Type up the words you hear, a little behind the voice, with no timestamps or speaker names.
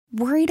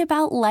Worried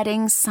about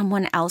letting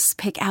someone else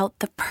pick out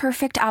the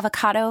perfect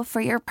avocado for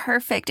your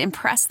perfect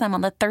impress them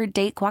on the third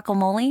date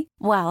guacamole?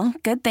 Well,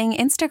 good thing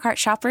Instacart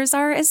shoppers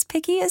are as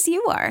picky as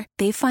you are.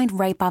 They find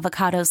ripe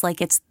avocados like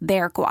it's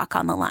their guac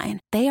on the line.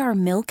 They are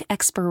milk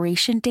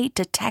expiration date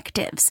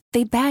detectives.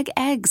 They bag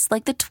eggs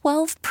like the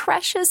 12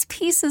 precious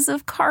pieces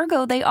of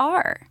cargo they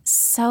are.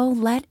 So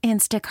let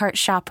Instacart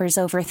shoppers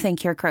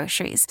overthink your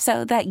groceries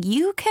so that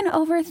you can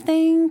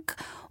overthink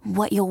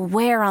what you'll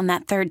wear on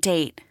that third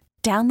date.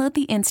 Download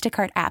the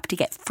Instacart app to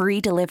get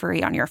free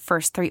delivery on your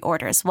first 3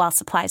 orders while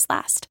supplies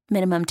last.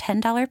 Minimum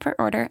 $10 per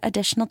order.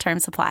 Additional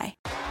terms apply.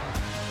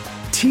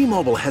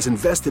 T-Mobile has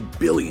invested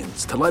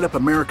billions to light up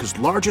America's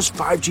largest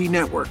 5G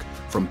network,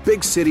 from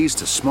big cities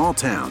to small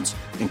towns,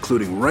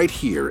 including right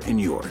here in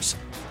yours.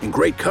 And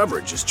great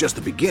coverage is just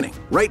the beginning.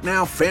 Right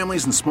now,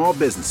 families and small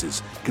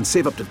businesses can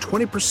save up to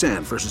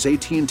 20% versus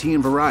AT&T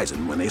and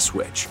Verizon when they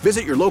switch.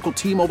 Visit your local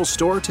T-Mobile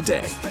store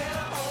today.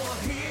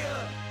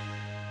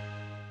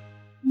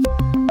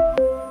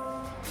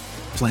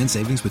 Plan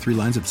savings with 3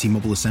 lines of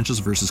T-Mobile Essentials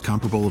versus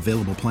comparable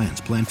available plans.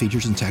 Plan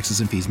features and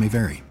taxes and fees may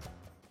vary.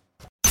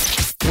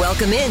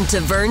 Welcome in to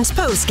Vern's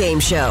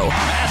postgame show.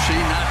 Massey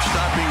not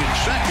stopping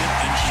at second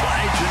and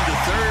slides into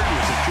third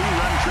with a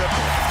 2-run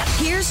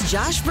triple. Here's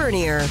Josh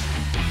Vernier.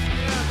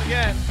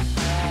 Again,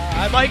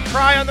 I might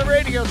cry on the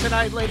radio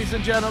tonight, ladies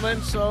and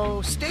gentlemen,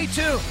 so stay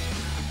tuned.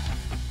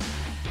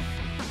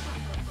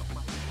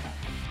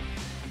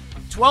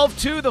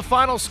 12-2 the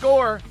final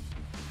score.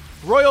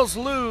 Royals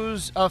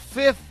lose a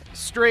 5th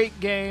straight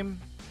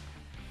game,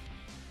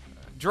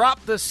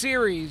 drop the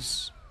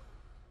series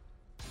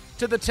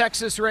to the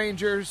Texas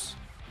Rangers,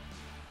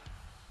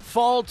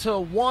 fall to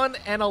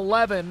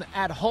 1-11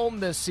 at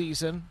home this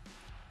season,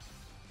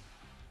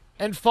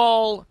 and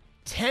fall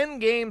 10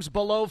 games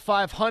below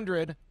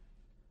 500,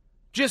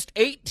 just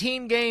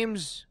 18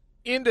 games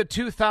into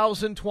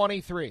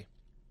 2023.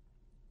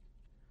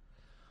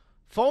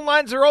 Phone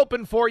lines are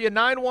open for you,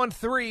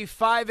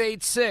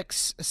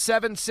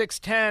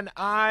 913-586-7610.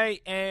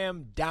 I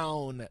am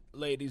down,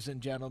 ladies and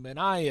gentlemen.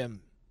 I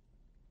am.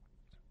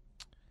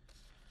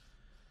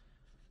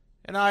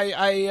 And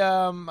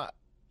I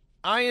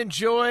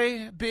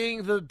enjoy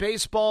being the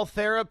baseball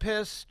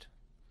therapist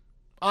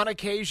on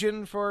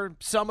occasion for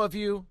some of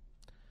you.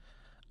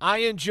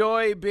 I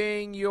enjoy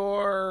being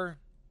your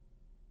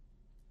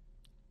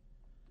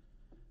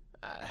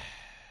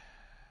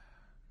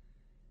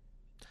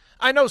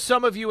I know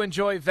some of you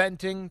enjoy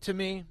venting to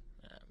me.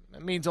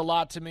 It means a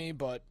lot to me,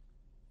 but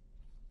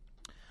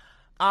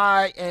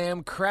I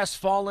am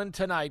crestfallen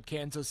tonight,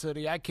 Kansas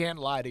City. I can't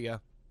lie to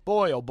you.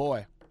 Boy, oh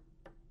boy.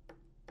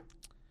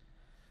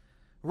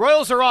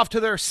 Royals are off to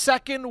their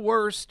second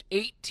worst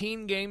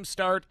 18-game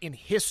start in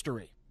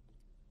history.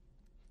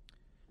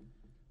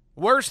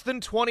 Worse than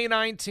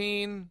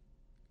 2019,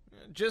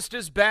 just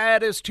as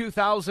bad as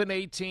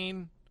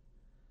 2018.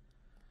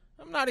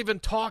 I'm not even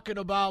talking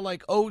about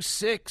like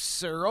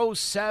 06 or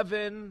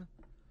 07.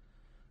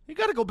 You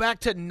got to go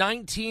back to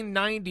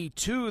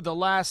 1992, the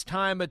last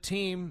time a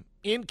team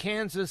in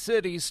Kansas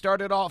City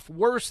started off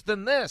worse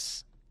than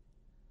this.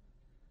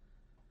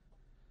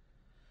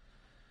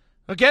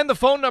 Again, the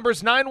phone number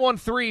is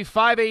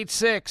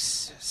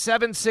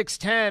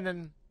 913-586-7610.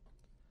 And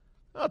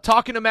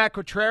talking to Matt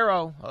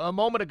Quatrero a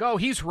moment ago,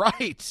 he's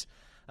right.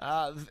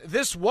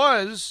 This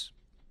was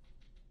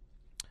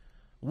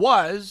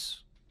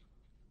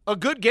a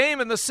good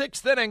game in the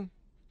 6th inning.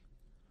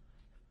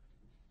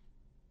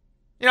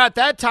 You know, at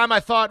that time I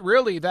thought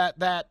really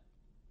that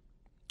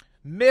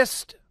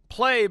missed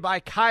play by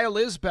Kyle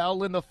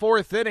Isbell in the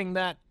 4th inning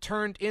that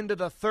turned into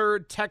the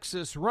 3rd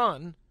Texas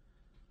run.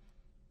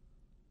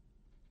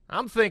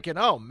 I'm thinking,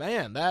 oh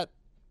man, that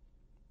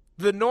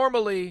the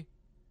normally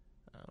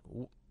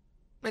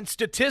and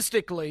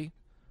statistically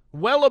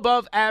well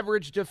above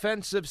average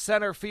defensive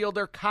center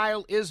fielder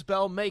Kyle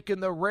Isbell making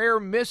the rare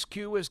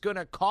miscue is going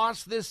to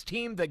cost this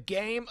team the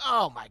game.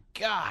 Oh, my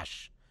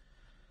gosh.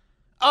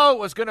 Oh, it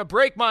was going to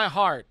break my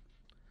heart.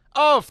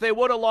 Oh, if they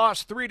would have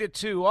lost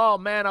 3-2, oh,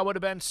 man, I would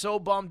have been so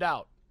bummed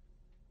out.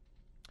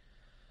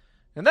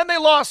 And then they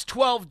lost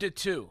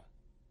 12-2.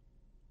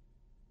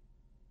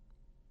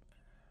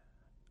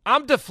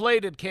 I'm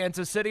deflated,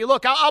 Kansas City.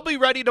 Look, I'll be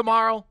ready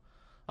tomorrow.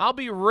 I'll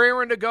be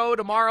raring to go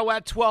tomorrow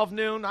at 12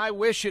 noon. I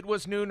wish it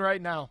was noon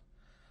right now.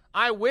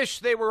 I wish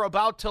they were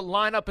about to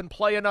line up and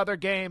play another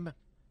game,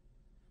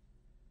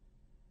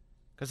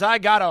 because I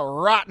got a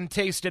rotten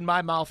taste in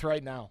my mouth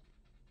right now.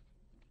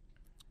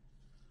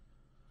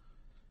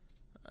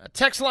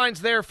 Text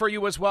line's there for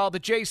you as well. The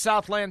J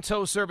Southland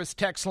Tow Service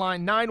text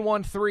line,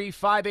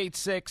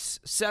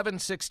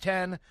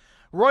 913-586-7610.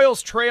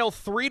 Royals trail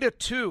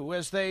 3-2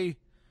 as they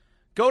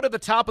go to the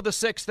top of the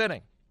 6th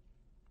inning.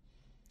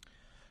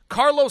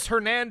 Carlos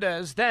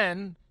Hernandez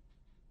then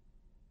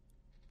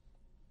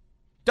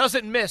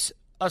doesn't miss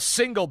a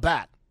single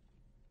bat.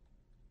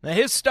 Now,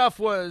 his stuff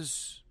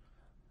was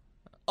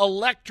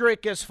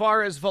electric as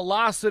far as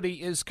velocity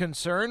is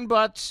concerned,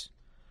 but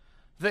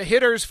the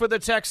hitters for the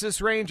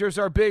Texas Rangers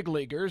are big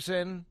leaguers,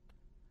 and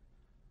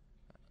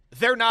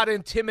they're not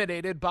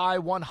intimidated by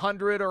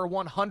 100 or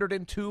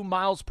 102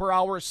 miles per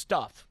hour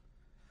stuff.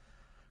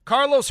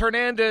 Carlos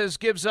Hernandez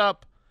gives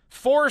up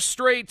 4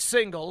 straight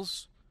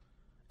singles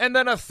and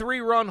then a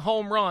 3-run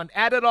home run.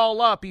 Add it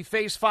all up, he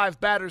faced 5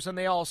 batters and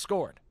they all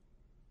scored.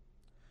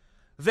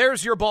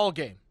 There's your ball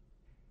game.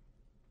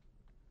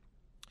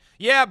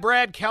 Yeah,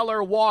 Brad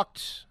Keller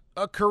walked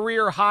a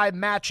career-high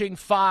matching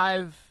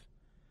 5.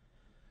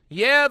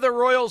 Yeah, the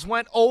Royals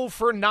went 0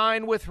 for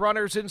 9 with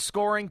runners in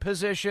scoring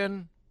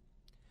position.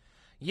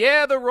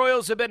 Yeah, the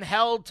Royals have been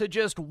held to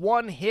just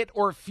 1 hit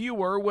or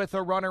fewer with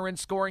a runner in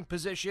scoring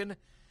position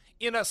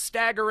in a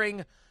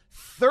staggering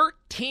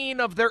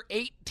 13 of their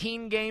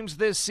 18 games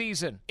this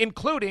season,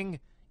 including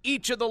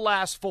each of the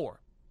last 4.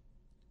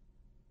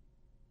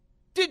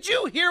 Did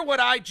you hear what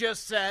I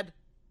just said?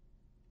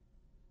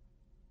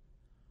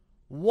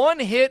 1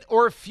 hit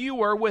or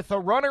fewer with a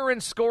runner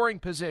in scoring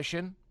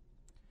position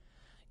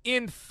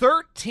in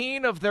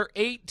 13 of their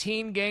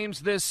 18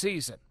 games this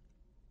season.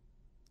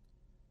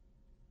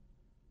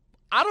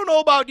 I don't know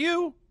about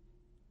you.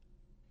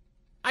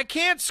 I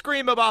can't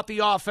scream about the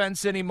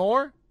offense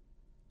anymore.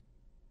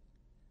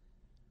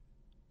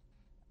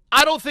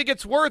 I don't think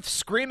it's worth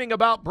screaming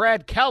about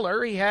Brad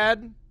Keller. He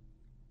had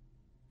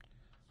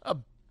a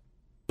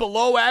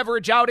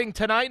below-average outing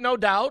tonight, no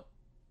doubt.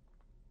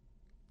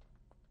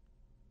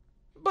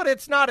 But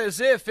it's not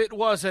as if it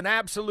was an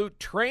absolute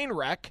train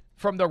wreck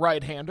from the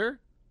right-hander.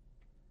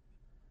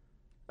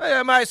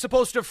 Am I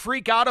supposed to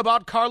freak out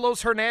about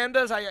Carlos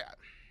Hernandez?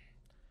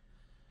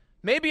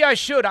 Maybe I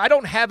should. I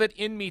don't have it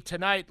in me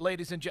tonight,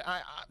 ladies and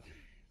gentlemen.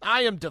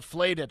 I am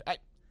deflated. I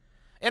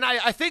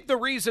think the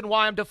reason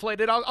why I'm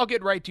deflated, I'll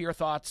get right to your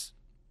thoughts,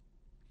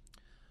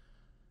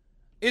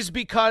 is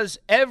because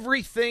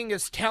everything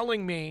is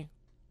telling me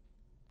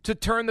to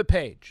turn the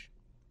page.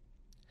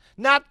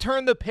 Not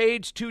turn the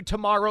page to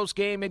tomorrow's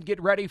game and get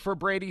ready for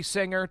Brady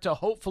Singer to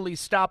hopefully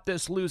stop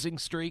this losing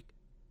streak.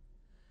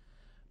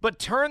 But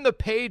turn the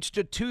page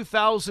to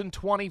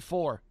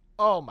 2024.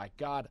 Oh, my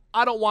God.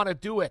 I don't want to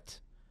do it.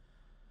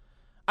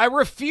 I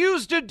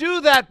refuse to do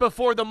that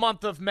before the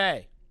month of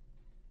May.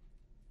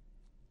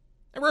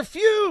 I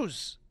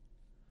refuse.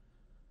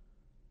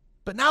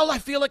 But now I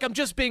feel like I'm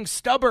just being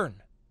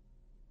stubborn.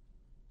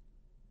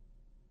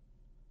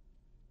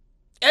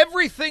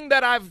 Everything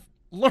that I've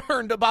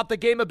learned about the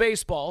game of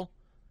baseball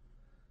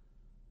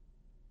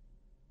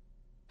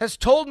has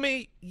told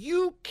me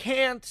you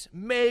can't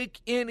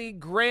make any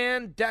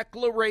grand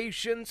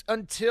declarations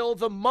until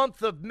the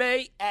month of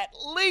May at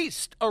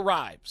least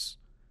arrives.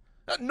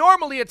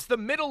 Normally it's the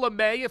middle of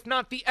May, if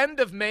not the end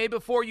of May,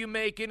 before you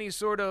make any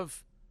sort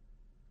of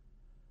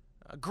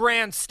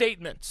grand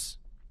statements.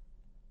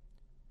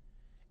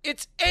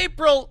 It's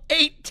April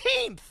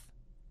 18th.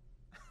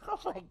 Oh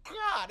my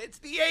God, it's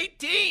the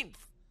 18th.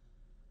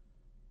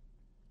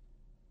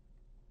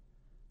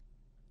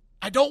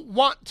 I don't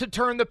want to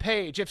turn the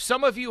page. If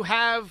some of you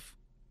have,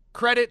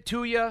 credit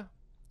to you.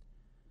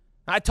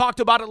 I talked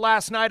about it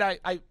last night.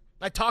 I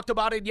talked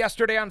about it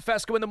yesterday on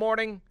Fesco in the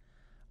Morning.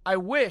 I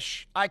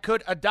wish I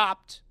could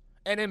adopt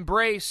and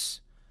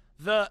embrace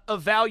the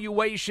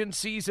evaluation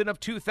season of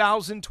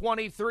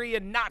 2023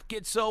 and not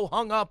get so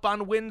hung up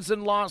on wins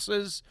and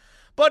losses.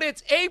 But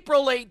it's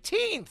April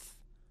 18th.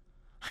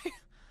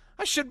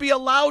 I should be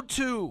allowed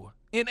to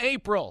in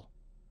April.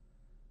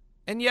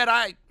 And yet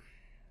I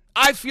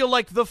feel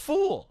like the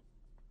fool.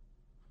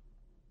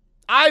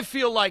 I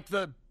feel like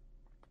the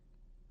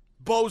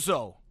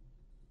bozo.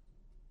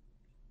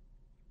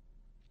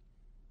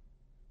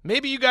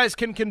 Maybe you guys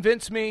can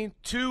convince me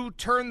to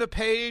turn the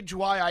page,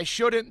 why I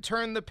shouldn't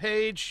turn the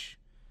page.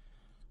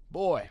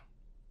 Boy,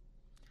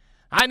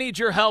 I need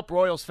your help,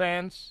 Royals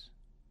fans.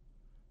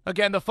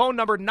 Again, the phone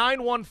number,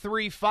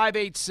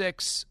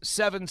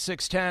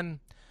 913-586-7610.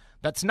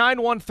 That's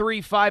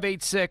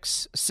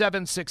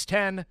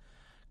 913-586-7610.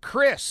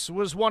 Chris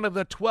was one of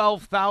the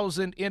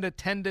 12,000 in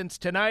attendance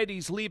tonight.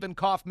 He's leaving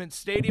Kauffman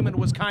Stadium and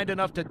was kind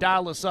enough to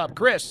dial us up.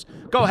 Chris,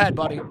 go ahead,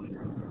 buddy.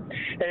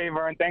 Hey,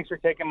 Vern, thanks for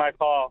taking my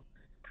call.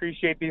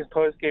 Appreciate these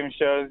post-game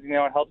shows. You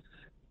know, it helps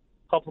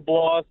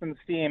blow off some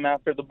steam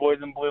after the boys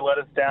in blue let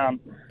us down.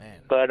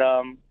 Man. But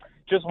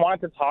just wanted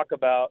to talk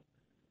about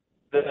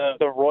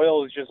the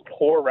Royals' just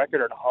poor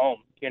record at home.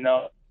 You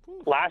know,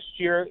 last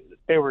year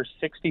they were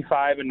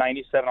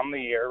 65-97 on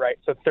the year, right?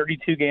 So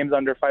 32 games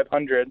under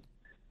 500.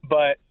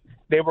 But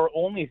they were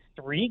only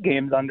 3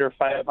 games under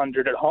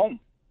 500 at home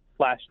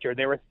last year.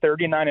 They were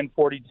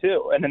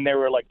 39-42, and then they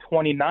were like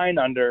 29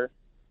 under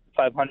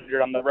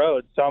 500 on the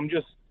road. So I'm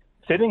just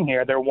sitting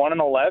here. They're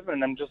 1-11,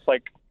 and I'm just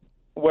like,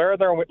 where are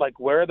their wins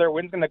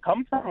going to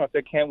come from if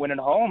they can't win at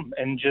home?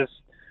 And just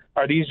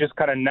are these just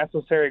kind of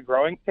necessary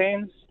growing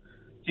pains,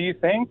 do you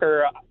think?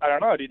 Or I don't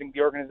know. Do you think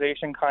the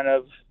organization kind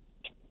of,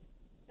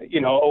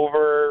 you know,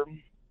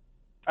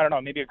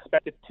 maybe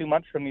expected too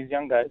much from these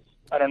young guys?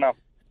 I don't know.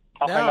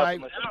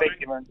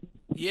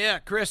 Yeah,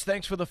 Chris,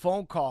 thanks for the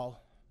phone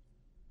call.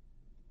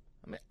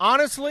 I mean,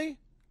 honestly,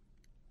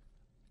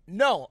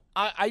 no,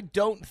 I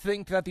don't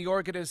think that the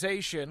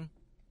organization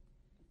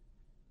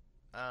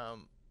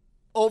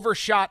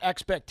overshot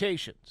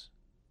expectations.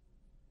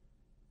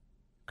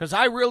 Because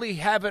I really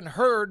haven't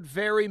heard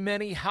very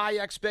many high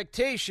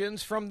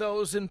expectations from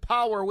those in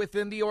power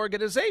within the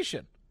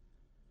organization.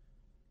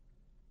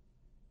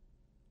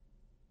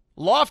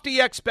 Lofty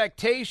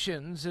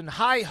expectations and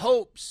high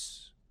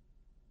hopes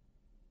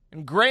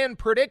and grand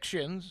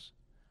predictions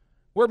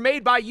were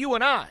made by you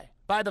and I,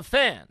 by the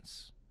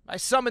fans, by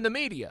some in the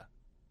media.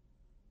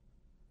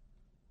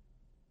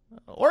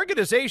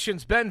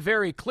 Organization's been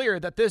very clear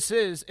that this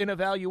is an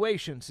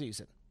evaluation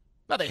season.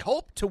 Now, they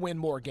hope to win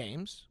more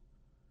games.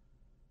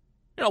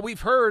 You know,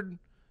 we've heard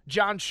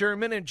John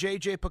Sherman and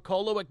J.J.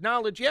 Piccolo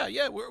acknowledge,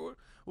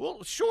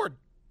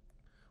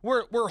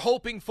 we're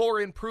hoping for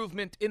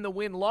improvement in the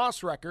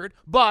win-loss record,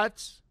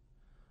 but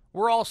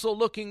we're also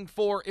looking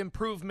for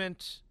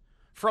improvement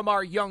from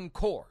our young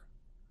core.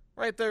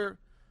 Right? They're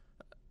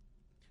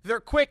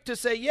quick to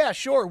say, yeah,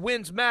 sure,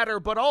 wins matter,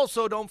 but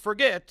also don't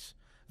forget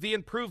the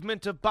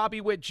improvement of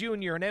Bobby Witt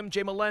Jr. and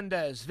MJ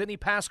Melendez, Vinny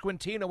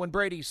Pasquantino, and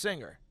Brady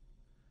Singer.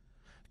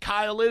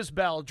 Kyle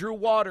Isbell, Drew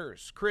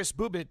Waters, Chris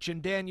Bubich,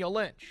 and Daniel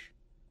Lynch.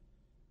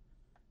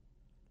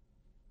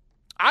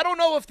 I don't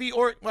know if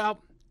you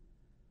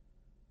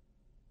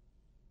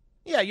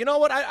know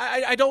what?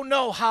 I don't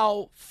know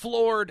how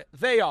floored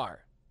they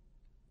are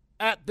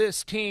at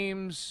this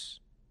team's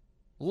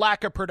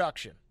lack of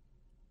production.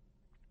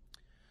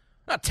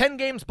 Now, 10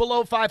 games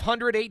below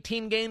 500,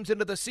 18 games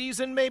into the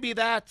season, maybe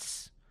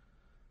that's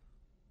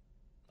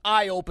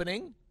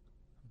eye-opening,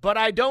 but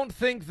I don't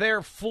think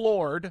they're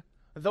floored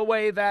the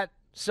way that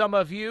some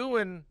of you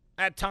and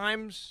at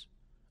times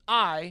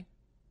I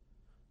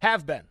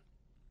have been.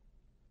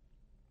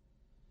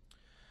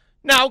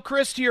 Now,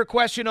 Chris, to your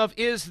question of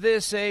is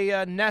this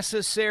a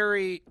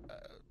necessary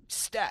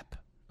step,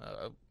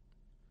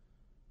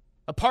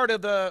 a part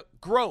of the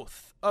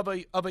growth of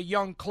a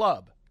young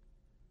club?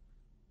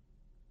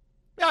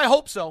 Yeah, I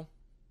hope so.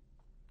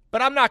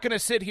 But I'm not going to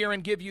sit here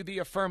and give you the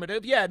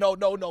affirmative. Yeah, no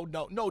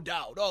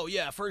doubt. Oh,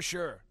 yeah, for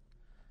sure.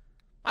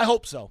 I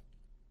hope so.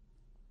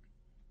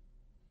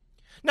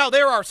 Now,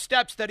 there are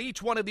steps that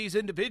each one of these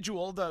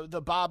individual,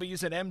 the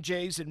Bobbies and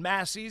MJs and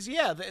Massies,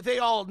 yeah, they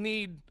all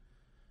need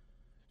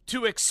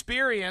to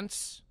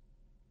experience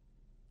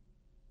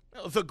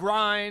the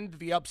grind,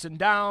 the ups and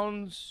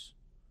downs,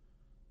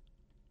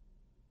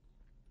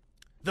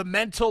 the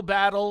mental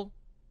battle.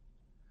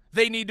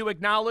 They need to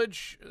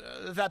acknowledge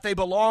that they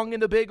belong in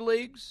the big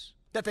leagues,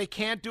 that they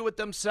can't do it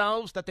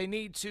themselves, that they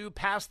need to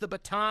pass the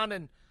baton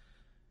and,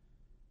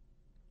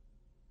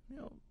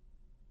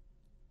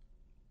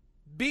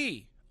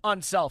 be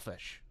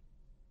unselfish.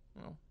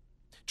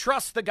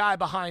 Trust the guy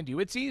behind you.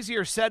 It's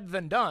easier said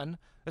than done,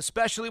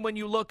 especially when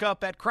you look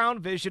up at Crown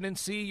Vision and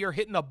see you're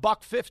hitting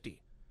 $150.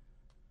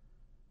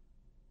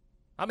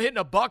 I'm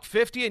hitting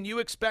 $150 and you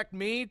expect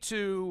me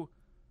to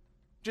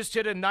just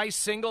hit a nice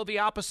single the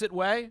opposite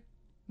way?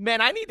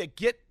 Man, I need to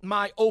get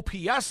my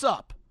OPS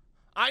up.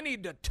 I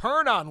need to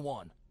turn on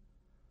one.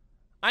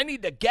 I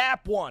need to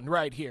gap one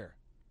right here.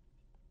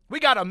 We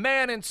got a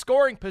man in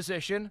scoring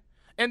position,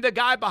 and the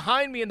guy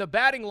behind me in the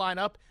batting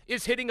lineup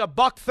is hitting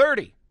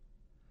 $130.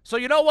 So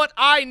you know what?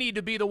 I need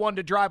to be the one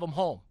to drive him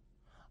home.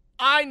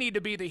 I need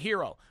to be the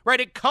hero,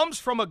 right? It comes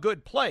from a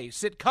good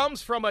place. It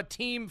comes from a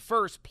team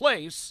first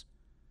place.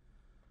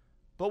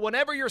 But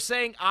whenever you're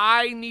saying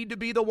I need to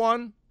be the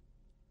one,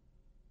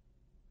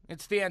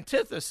 it's the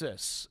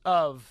antithesis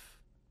of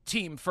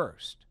team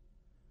first.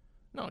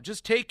 No,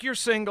 just take your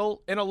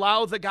single and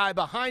allow the guy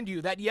behind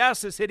you that,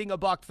 yes, is hitting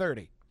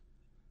 $130.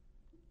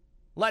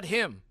 Let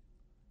him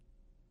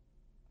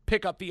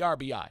pick up the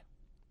RBI.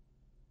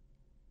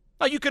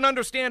 Now, you can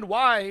understand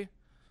why.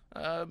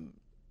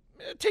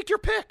 Take your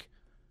pick.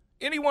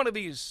 Any one of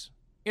these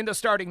in the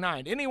starting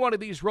nine, any one of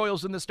these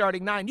Royals in the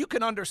starting nine, you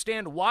can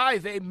understand why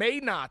they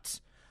may not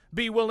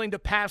be willing to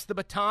pass the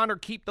baton or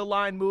keep the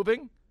line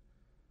moving.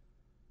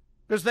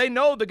 Because they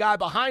know the guy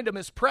behind him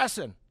is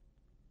pressing.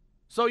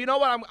 So you know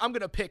what? I'm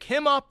going to pick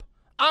him up.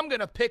 I'm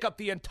going to pick up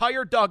the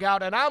entire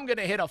dugout, and I'm going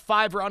to hit a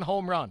 5-run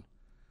home run.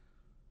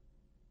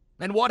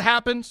 And what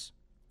happens?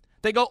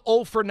 They go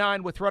 0 for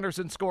 9 with runners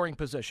in scoring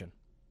position.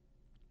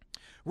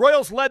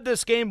 Royals led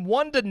this game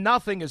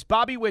 1-0 as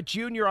Bobby Witt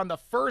Jr. on the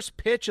first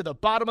pitch of the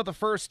bottom of the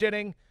first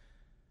inning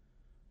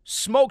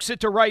smokes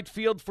it to right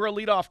field for a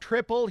leadoff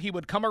triple. He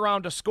would come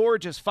around to score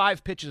just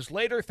 5 pitches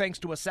later thanks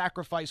to a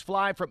sacrifice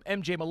fly from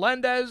MJ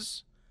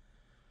Melendez.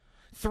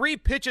 3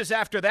 pitches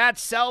after that,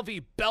 Salvi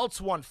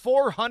belts one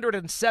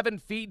 407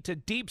 feet to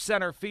deep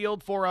center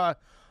field for a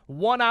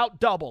 1-out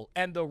double,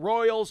 and the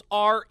Royals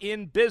are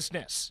in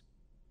business.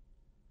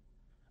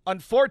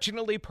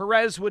 Unfortunately,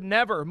 Perez would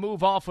never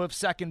move off of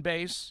second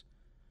base,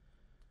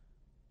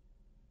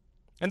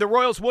 and the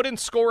Royals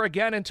wouldn't score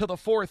again until the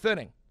 4th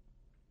inning.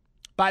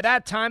 By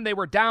that time, they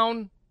were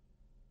down,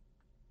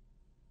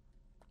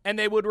 and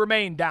they would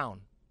remain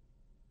down.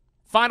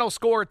 Final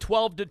score,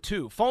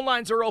 12-2. Phone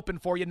lines are open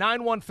for you,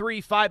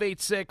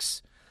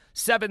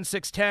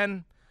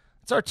 913-586-7610.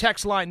 That's our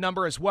text line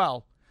number as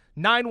well,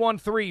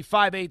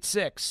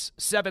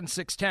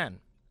 913-586-7610.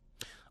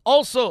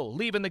 Also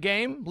leaving the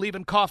game,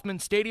 leaving Kauffman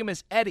Stadium,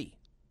 is Eddie.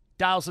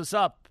 Dials us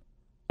up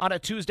on a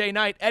Tuesday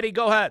night. Eddie,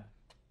 go ahead.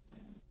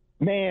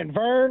 Man,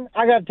 Vern,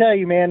 I got to tell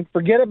you, man,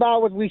 forget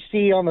about what we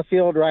see on the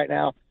field right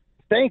now.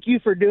 Thank you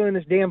for doing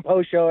this damn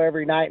post show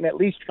every night and at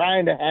least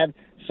trying to have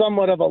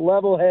somewhat of a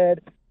level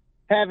head,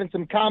 having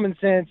some common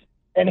sense,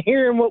 and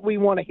hearing what we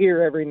want to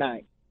hear every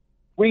night.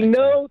 We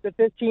know that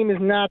this team is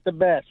not the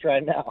best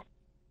right now,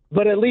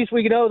 but at least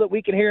we know that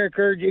we can hear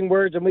encouraging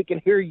words and we can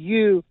hear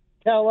you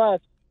tell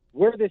us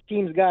where this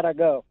team's got to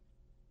go.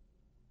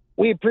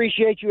 We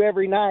appreciate you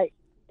every night,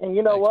 and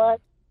you know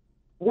what?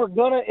 We're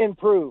going to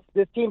improve.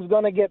 This team's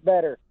going to get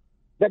better.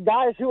 The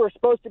guys who are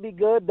supposed to be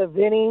good, the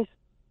Vinnies,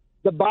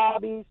 the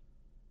Bobbies,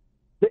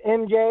 the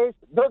MJs,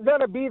 they're going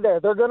to be there.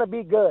 They're going to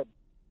be good.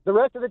 The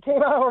rest of the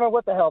team, I don't know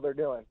what the hell they're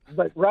doing.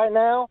 But right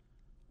now,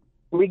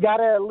 we got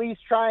to at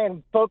least try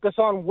and focus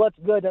on what's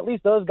good. At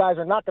least those guys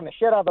are not going to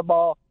shit out the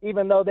ball,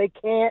 even though they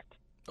can't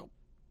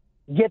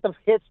get the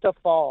hits to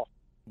fall.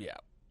 Yeah.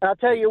 I'll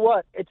tell you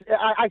what,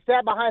 I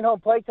sat behind home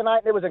plate tonight,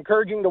 and it was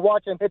encouraging to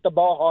watch them hit the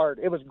ball hard.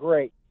 It was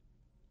great.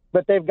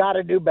 But they've got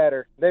to do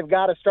better. They've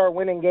got to start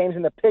winning games,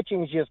 and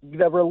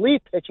the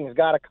relief pitching's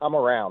got to come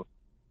around.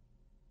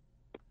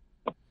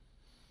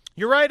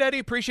 You're right, Eddie.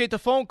 Appreciate the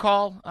phone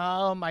call.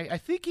 I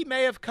think he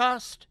may have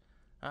cussed.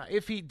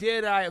 If he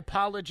did, I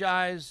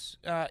apologize.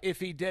 If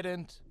he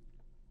didn't,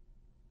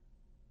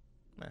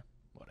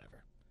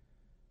 whatever.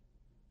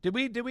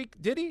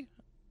 Did he?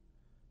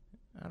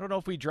 I don't know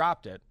if we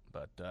dropped it,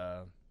 but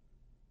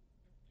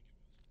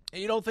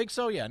you don't think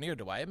so? Yeah, neither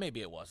do I.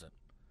 Maybe it wasn't.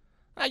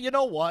 You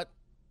know what?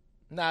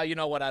 No, you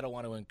know what? I don't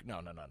want to.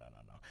 No.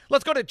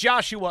 Let's go to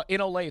Joshua in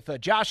Olathe.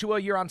 Joshua,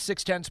 you're on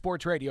 610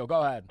 Sports Radio.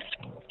 Go ahead.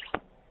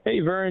 Hey,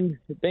 Vern.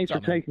 Thanks for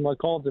taking my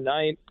call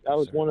tonight. I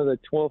was one of the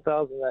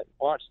 12,000 that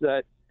watched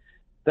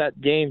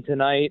that game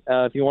tonight,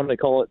 if you wanted to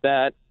call it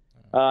that.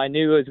 I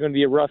knew it was going to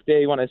be a rough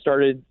day when I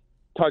started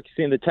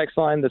seeing the text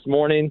line this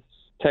morning.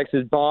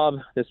 Texted Bob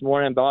this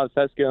morning, Bob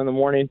Fesco in the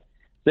morning,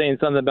 saying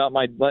something about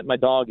letting my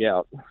dog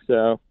out.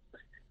 So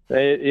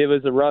it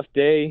was a rough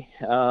day.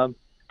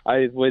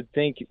 I would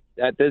think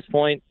at this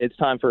point it's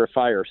time for a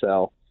fire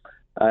sale.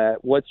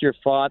 What's your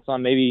thoughts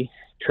on maybe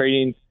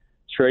trading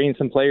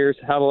some players?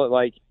 How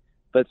about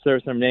let's throw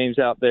some names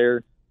out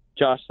there.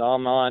 Josh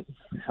Salmont.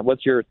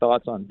 What's your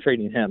thoughts on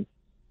trading him?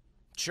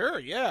 Sure,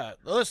 yeah.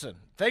 Listen,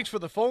 thanks for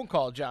the phone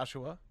call,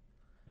 Joshua.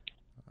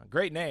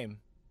 Great name.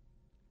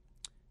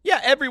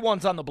 Yeah,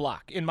 everyone's on the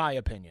block, in my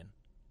opinion.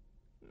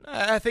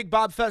 I think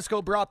Bob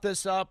Fesco brought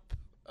this up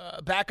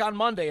back on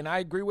Monday, and I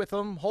agree with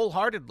him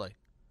wholeheartedly.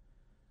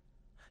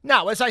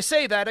 Now, as I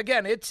say that,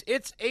 again, it's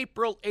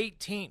April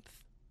 18th.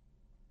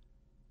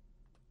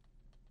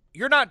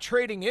 You're not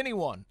trading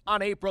anyone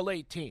on April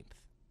 18th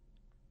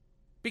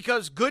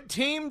because good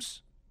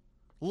teams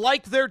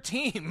like their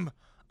team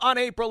on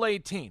April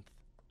 18th.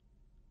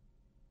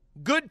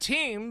 Good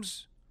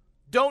teams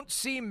don't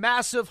see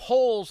massive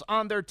holes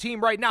on their team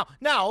right now.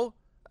 Now,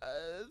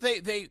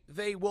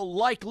 they will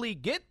likely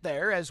get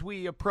there as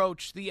we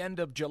approach the end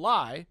of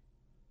July.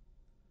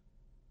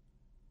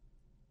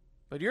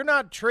 But you're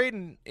not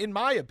trading, in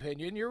my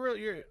opinion,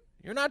 you're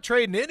not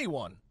trading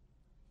anyone.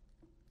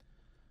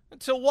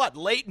 Until what,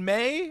 late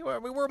May?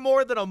 We're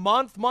more than a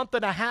month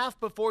and a half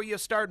before you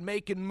start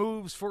making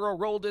moves for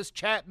Aroldis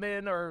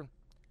Chapman or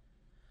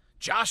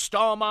Josh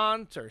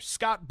Stallmont or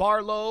Scott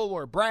Barlow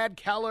or Brad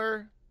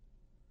Keller.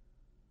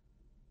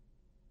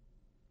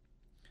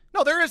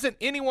 No, there isn't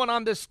anyone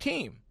on this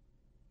team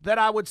that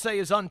I would say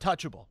is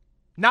untouchable.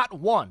 Not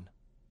one.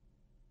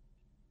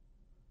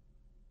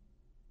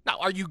 Now,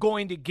 are you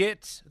going to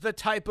get the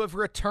type of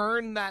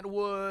return that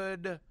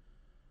would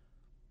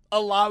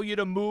allow you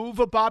to move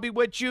a Bobby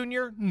Witt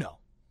Jr.? No.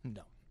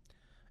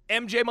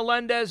 MJ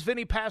Melendez,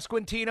 Vinny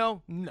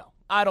Pasquantino? No.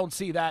 I don't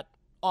see that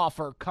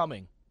offer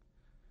coming.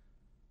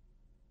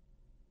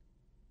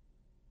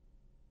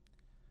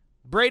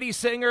 Brady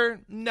Singer?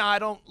 No, I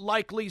don't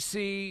likely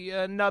see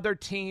another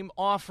team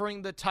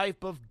offering the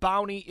type of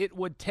bounty it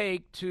would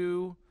take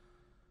to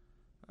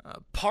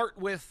part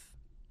with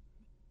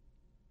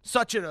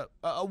such a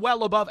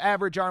well above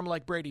average arm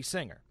like Brady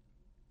Singer.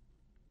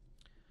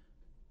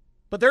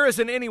 But there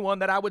isn't anyone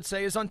that I would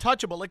say is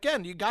untouchable.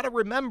 Again, you got to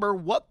remember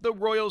what the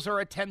Royals are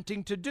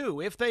attempting to do.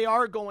 If they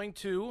are going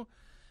to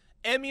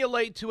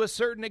emulate to a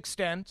certain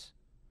extent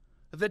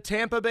the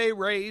Tampa Bay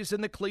Rays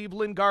and the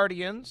Cleveland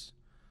Guardians,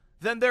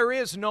 then there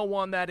is no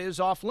one that is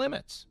off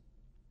limits.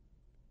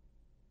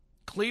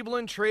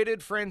 Cleveland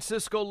traded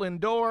Francisco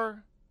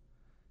Lindor.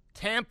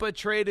 Tampa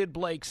traded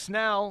Blake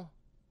Snell.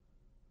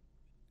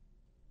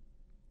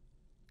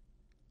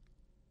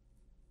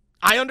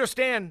 I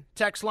understand,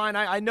 text line.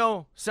 I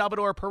know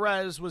Salvador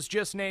Perez was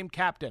just named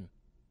captain.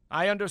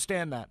 I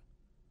understand that.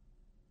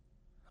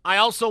 I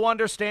also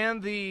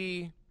understand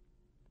the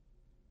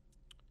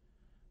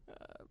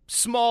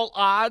small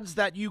odds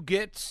that you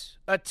get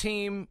a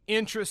team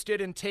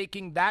interested in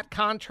taking that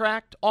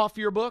contract off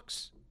your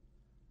books.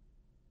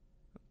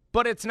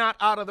 But it's not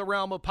out of the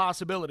realm of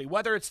possibility.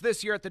 Whether it's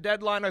this year at the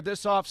deadline or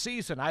this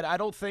offseason, I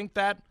don't think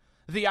that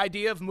the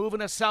idea of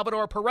moving a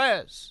Salvador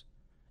Perez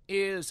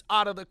is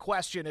out of the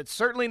question. It's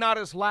certainly not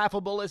as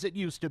laughable as it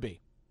used to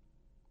be.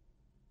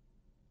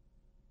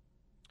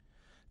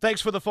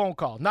 Thanks for the phone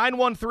call.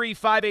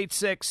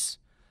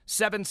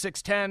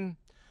 913-586-7610.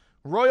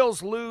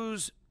 Royals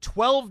lose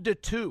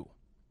 12-2.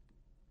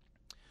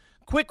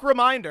 Quick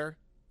reminder,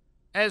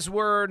 as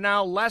we're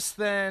now less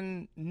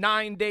than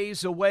 9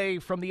 days away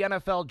from the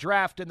NFL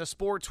draft and the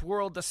sports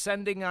world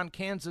descending on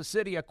Kansas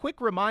City, a quick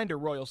reminder,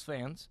 Royals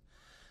fans,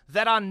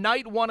 that on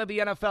night one of the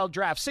NFL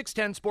draft,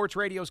 610 Sports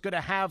Radio is going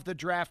to have the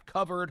draft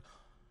covered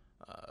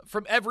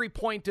from every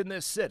point in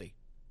this city.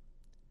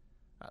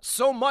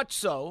 So much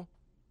so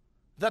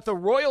that the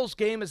Royals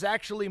game is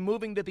actually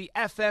moving to the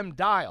FM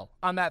dial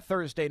on that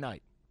Thursday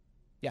night.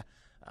 Yeah.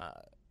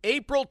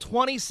 April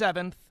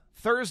 27th,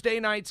 Thursday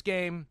night's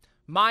game,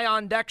 my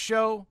On Deck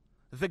show,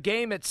 the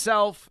game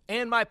itself,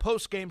 and my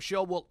post-game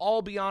show will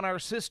all be on our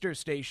sister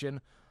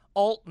station,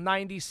 Alt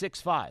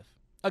 96.5.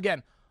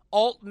 Again,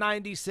 Alt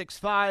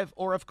 96.5,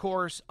 or of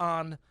course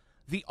on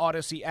the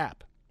Odyssey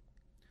app.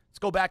 Let's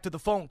go back to the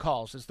phone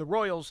calls as the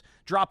Royals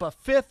drop a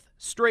fifth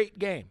straight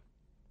game.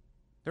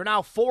 They're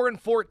now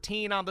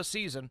 4-14 on the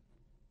season.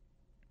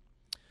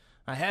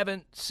 I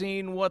haven't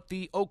seen what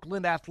the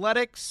Oakland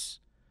Athletics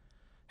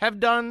have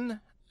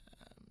done.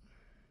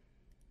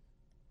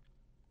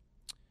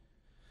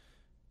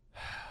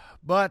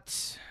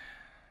 But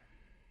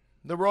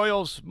the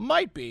Royals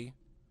might be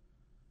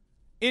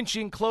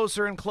inching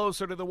closer and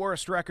closer to the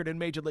worst record in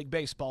Major League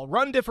Baseball.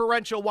 Run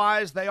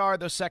differential-wise, they are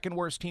the second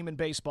worst team in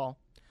baseball.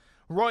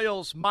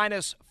 Royals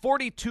minus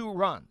 42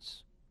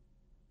 runs.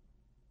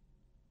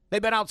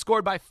 They've been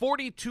outscored by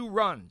 42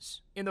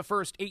 runs in the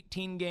first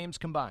 18 games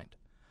combined.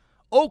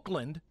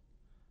 Oakland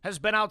has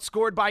been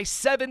outscored by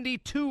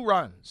 72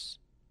 runs.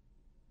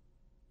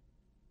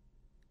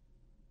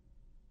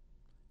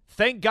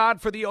 Thank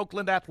God for the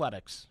Oakland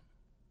Athletics.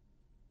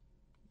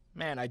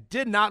 Man, I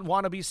did not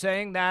want to be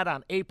saying that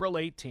on April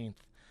 18th.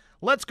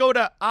 Let's go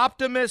to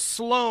Optimus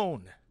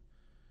Sloan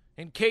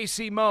in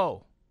KC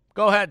Mo.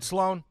 Go ahead,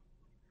 Sloan.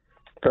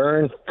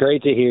 Vern,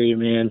 great to hear you,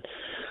 man.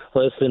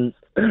 Listen,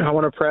 I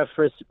want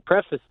to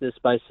preface this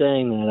by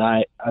saying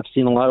that I've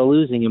seen a lot of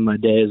losing in my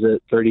day as a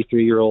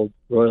 33-year-old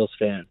Royals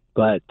fan,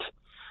 but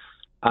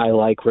I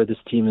like where this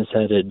team is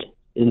headed.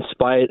 In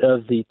spite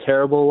of the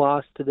terrible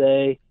loss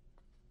today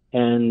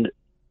and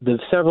the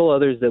several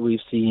others that we've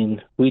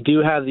seen, we do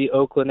have the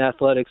Oakland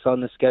Athletics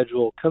on the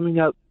schedule coming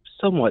up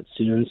somewhat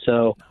soon,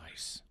 so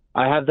nice.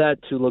 I have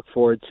that to look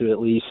forward to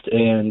at least,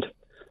 and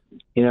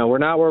you know, we're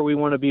not where we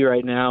want to be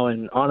right now,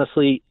 and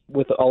honestly,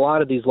 with a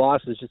lot of these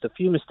losses, just a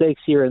few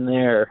mistakes here and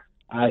there,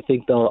 I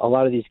think a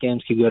lot of these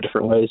games could go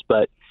different ways,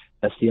 but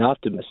that's the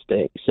optimist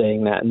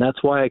saying that, and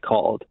that's why I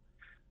called.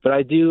 But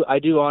I do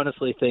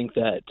honestly think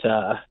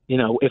that, you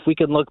know, if we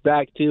can look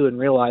back to and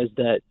realize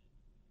that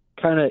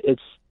kind of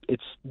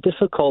it's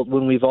difficult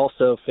when we've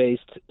also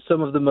faced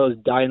some of the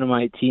most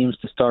dynamite teams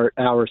to start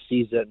our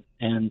season,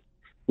 and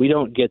we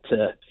don't get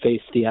to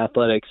face the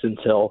Athletics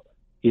until,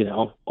 you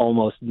know,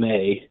 almost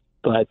May.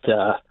 But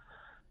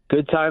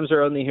good times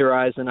are on the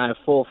horizon. I have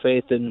full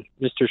faith in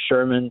Mr.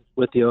 Sherman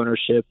with the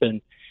ownership,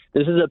 and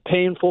this is a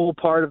painful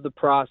part of the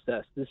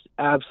process. This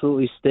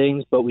absolutely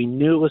stings, but we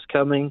knew it was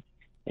coming,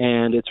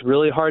 and it's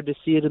really hard to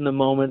see it in the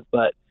moment,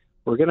 but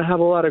we're going to have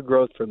a lot of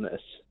growth from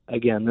this.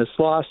 Again, this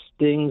loss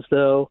stings,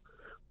 though,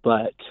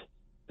 but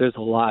there's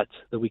a lot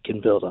that we can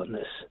build on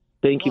this.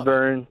 Thank you,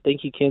 Vern.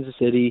 Thank you, Kansas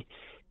City.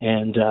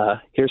 And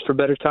here's for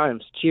better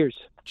times. Cheers.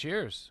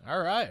 Cheers.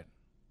 All right.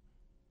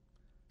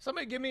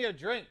 Somebody give me a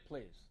drink,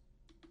 please.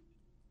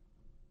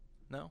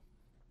 No?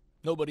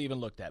 Nobody even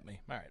looked at me.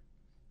 All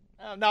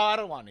right. No, I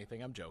don't want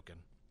anything. I'm joking.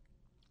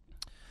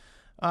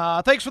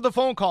 Thanks for the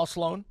phone call,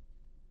 Sloan.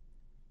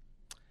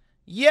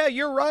 Yeah,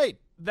 you're right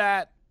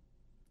that,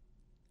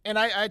 and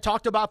I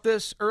talked about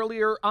this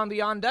earlier on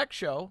the On Deck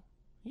show.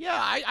 Yeah,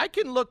 I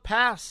can look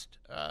past,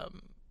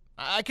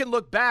 I can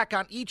look back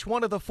on each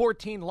one of the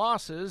 14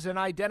 losses and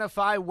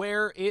identify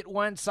where it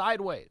went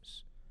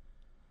sideways.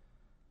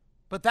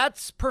 But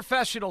that's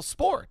professional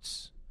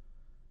sports.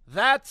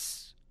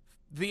 That's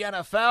the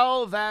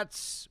NFL.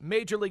 That's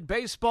Major League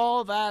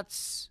Baseball.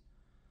 That's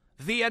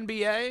the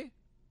NBA.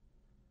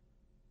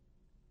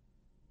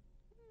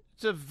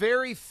 It's a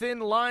very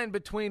thin line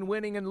between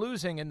winning and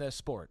losing in this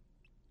sport.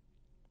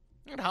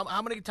 And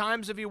how many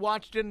times have you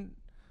watched an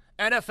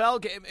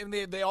NFL game? And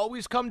they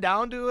always come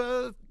down to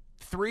a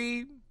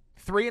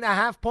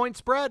 3.5 point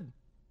spread.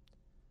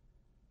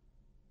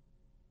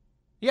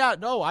 Yeah,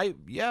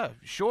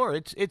 sure.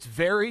 It's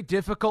very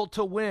difficult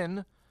to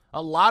win.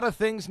 A lot of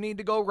things need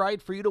to go right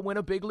for you to win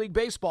a big league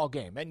baseball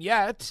game. And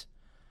yet,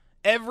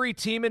 every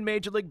team in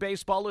Major League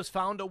Baseball has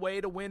found a way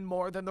to win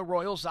more than the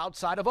Royals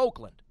outside of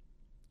Oakland.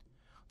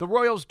 The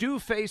Royals do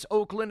face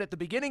Oakland at the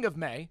beginning of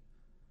May.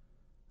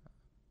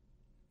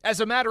 As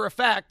a matter of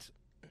fact,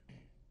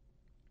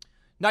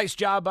 nice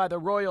job by the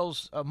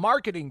Royals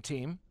marketing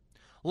team.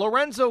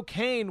 Lorenzo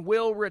Cain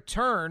will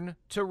return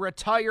to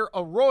retire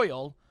a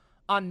Royal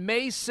on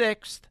May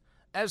 6th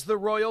as the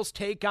Royals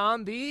take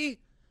on the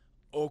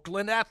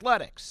Oakland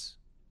Athletics.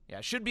 Yeah,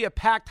 it should be a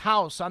packed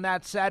house on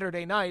that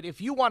Saturday night. If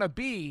you want to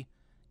be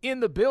in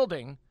the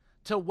building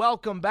to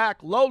welcome back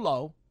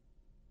Lolo,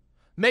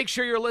 make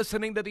sure you're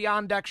listening to the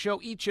On Deck Show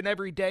each and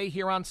every day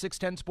here on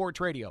 610 Sports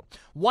Radio.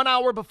 1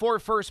 hour before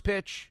first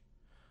pitch,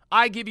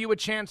 I give you a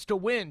chance to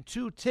win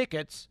 2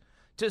 tickets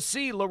to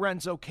see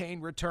Lorenzo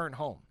Cain return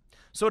home.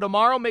 So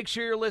tomorrow, make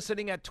sure you're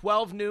listening at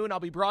 12 noon. I'll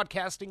be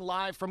broadcasting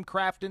live from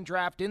Craft and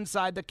Draft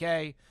inside the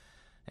K,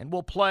 and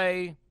we'll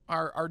play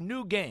our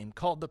new game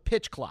called the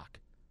Pitch Clock.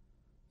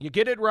 You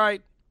get it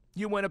right,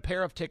 you win a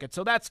pair of tickets.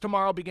 So that's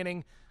tomorrow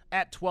beginning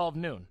at 12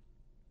 noon.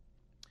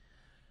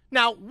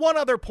 Now, one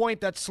other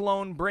point that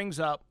Sloan brings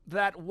up,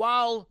 that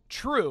while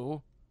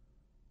true,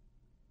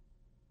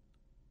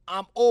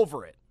 I'm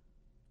over it.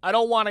 I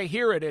don't want to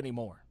hear it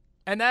anymore.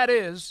 And that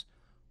is,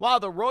 while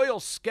the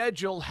Royals'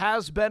 schedule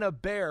has been a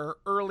bear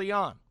early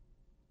on,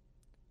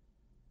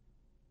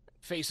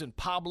 facing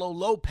Pablo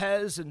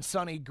Lopez and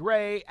Sonny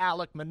Gray,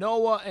 Alek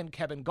Manoah and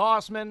Kevin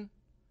Gausman,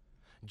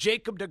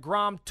 Jacob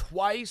deGrom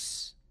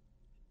twice,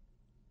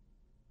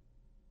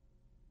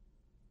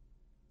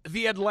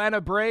 the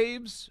Atlanta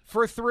Braves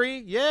for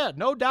 3. Yeah,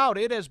 no doubt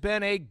it has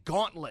been a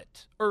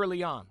gauntlet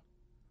early on.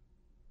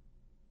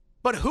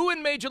 But who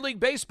in Major League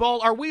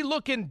Baseball are we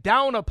looking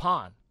down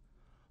upon?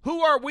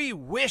 Who are we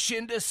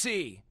wishing to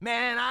see?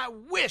 Man, I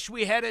wish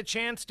we had a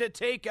chance to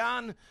take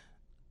on,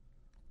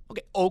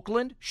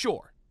 Oakland,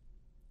 sure.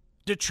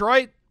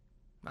 Detroit,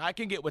 I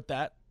can get with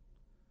that.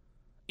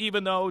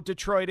 Even though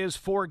Detroit is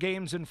 4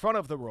 games in front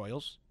of the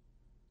Royals.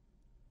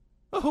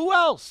 But who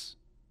else?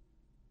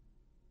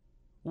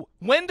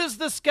 When does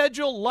the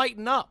schedule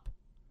lighten up?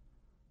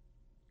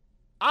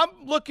 I'm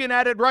looking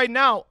at it right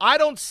now. I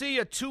don't see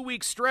a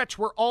 2-week stretch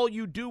where all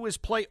you do is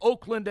play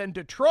Oakland and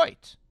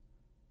Detroit.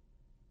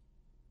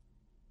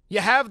 You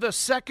have the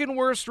second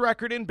worst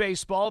record in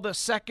baseball, the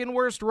second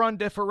worst run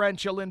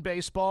differential in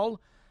baseball.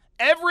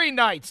 Every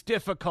night's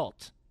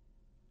difficult.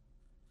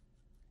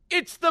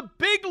 It's the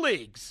big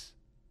leagues.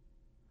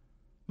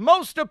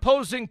 Most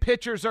opposing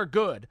pitchers are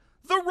good.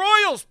 The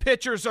Royals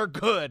pitchers are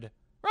good,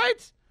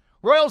 right?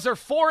 Royals are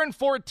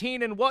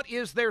 4-14, and what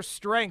is their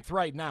strength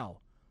right now?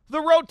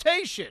 The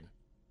rotation.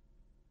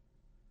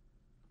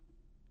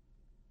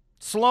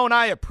 Sloan,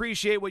 I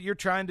appreciate what you're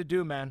trying to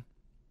do, man.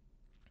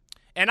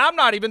 And I'm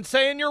not even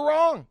saying you're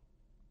wrong.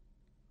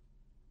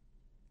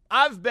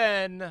 I've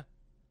been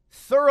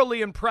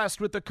thoroughly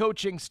impressed with the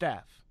coaching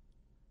staff.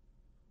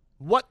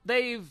 What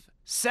they've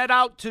set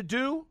out to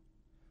do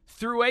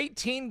through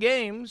 18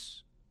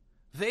 games,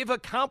 they've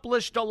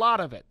accomplished a lot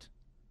of it.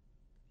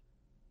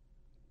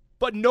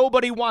 But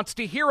nobody wants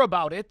to hear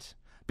about it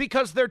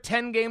because they're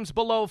 10 games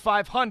below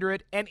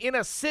 500 and in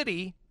a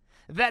city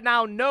that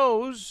now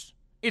knows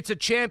it's a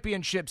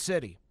championship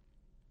city.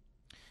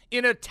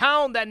 In a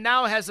town that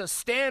now has a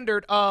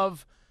standard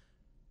of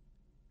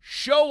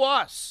show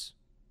us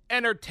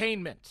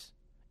entertainment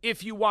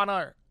if you want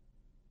our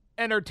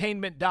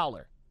entertainment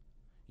dollar.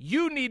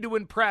 You need to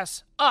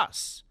impress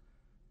us.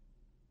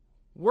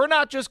 We're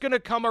not just going to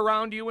come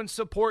around you and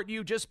support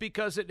you just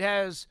because it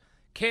has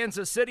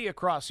Kansas City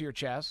across your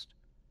chest.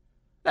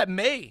 That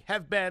may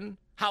have been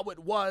how it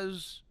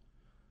was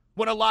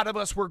when a lot of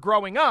us were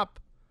growing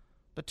up.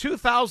 But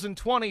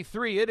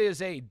 2023, it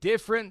is a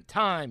different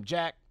time,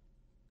 Jack.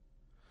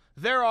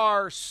 There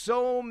are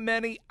so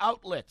many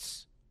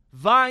outlets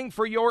vying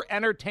for your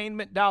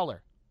entertainment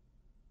dollar.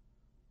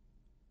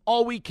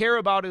 All we care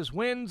about is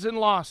wins and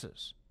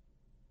losses.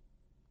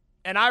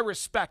 And I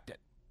respect it.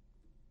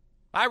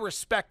 I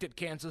respect it,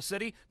 Kansas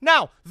City.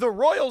 Now, the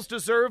Royals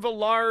deserve a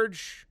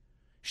large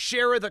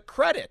share of the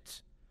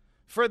credit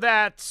for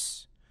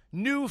that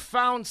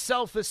newfound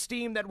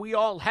self-esteem that we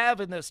all have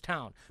in this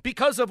town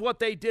because of what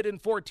they did in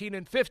 14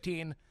 and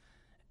 15,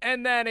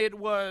 and then it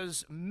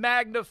was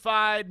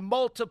magnified,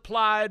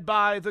 multiplied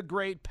by the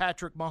great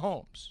Patrick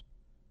Mahomes.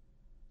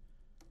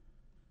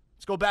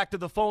 Let's go back to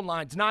the phone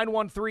lines.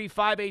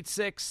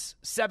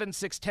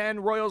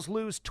 913-586-7610. Royals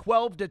lose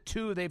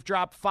 12-2. They've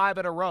dropped 5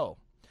 in a row.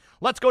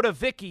 Let's go to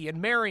Vicky and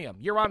Merriam.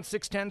 You're on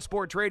 610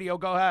 Sports Radio.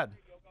 Go ahead.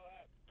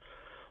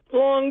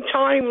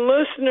 Long-time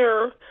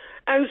listener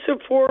and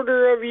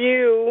supporter of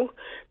you,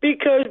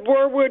 because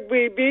where would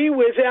we be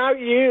without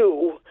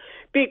you?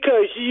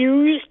 Because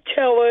you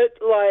tell it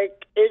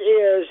like it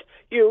is.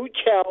 You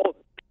tell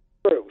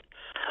the truth.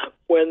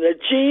 When the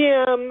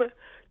GM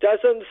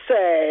doesn't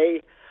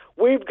say,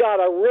 we've got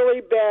a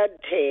really bad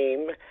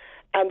team,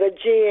 and the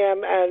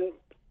GM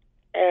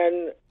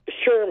and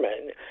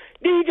Sherman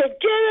need to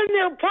get in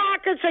their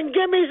pockets and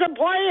give me some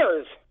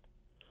players.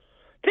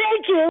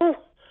 Thank you.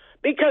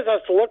 Because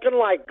it's looking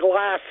like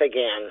glass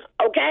again,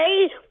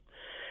 okay?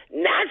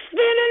 Not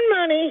spending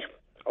money.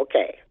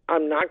 Okay,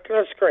 I'm not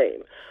going to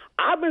scream.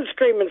 I've been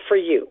screaming for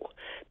you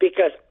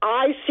because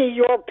I see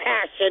your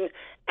passion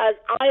as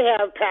I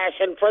have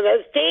passion for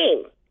this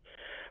team.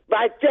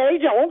 But they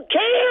don't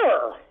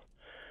care.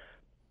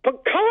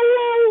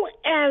 Piccolo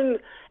and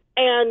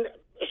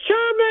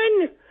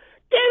Sherman,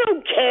 they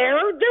don't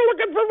care. They're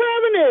looking for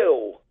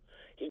revenue.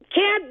 You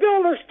can't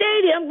build a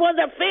stadium when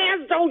the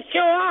fans don't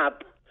show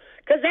up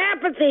because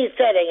apathy's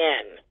setting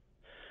in.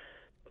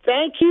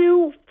 Thank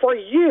you for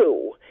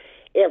you.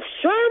 If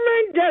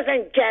Sherman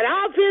doesn't get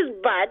off his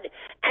butt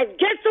and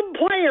get some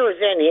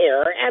players in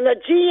here and the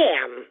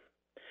GM,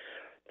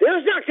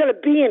 there's not going to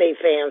be any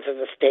fans in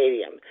the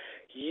stadium.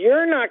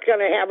 You're not going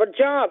to have a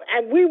job,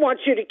 and we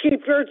want you to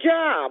keep your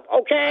job,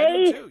 okay?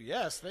 I do too.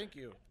 Yes, thank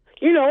you.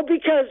 You know,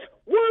 because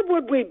where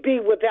would we be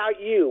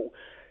without you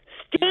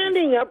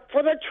standing up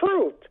for the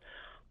truth?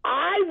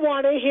 I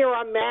want to hear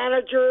our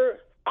manager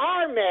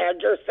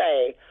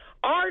say,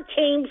 our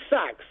team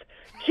sucks.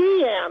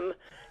 GM,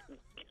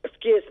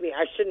 excuse me,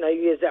 I shouldn't have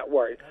used that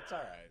word. That's all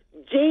right.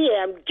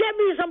 GM, get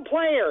me some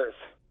players.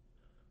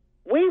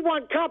 We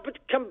want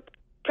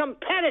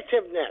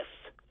competitiveness.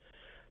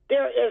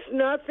 There is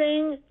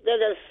nothing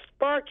that is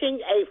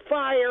sparking a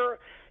fire.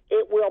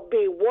 It will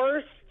be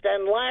worse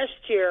than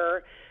last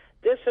year.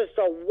 This is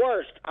the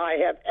worst I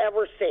have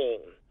ever seen,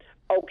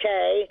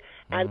 okay?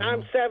 And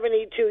I'm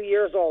 72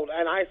 years old,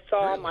 and I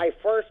saw my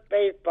first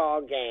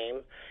baseball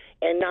game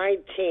in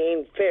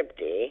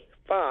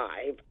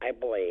 1955, I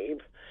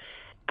believe.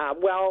 I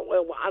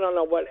don't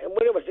know when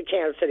it was the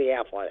Kansas City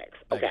Athletics.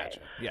 Okay. I gotcha.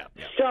 Yeah.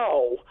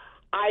 So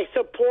I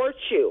support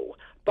you,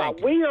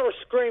 but we are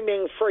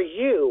screaming for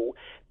you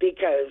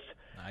because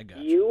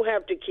you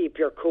have to keep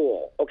your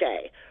cool.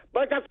 Okay.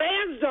 But the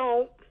fans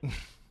don't.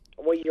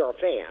 Well, you're a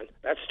fan.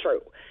 That's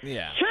true.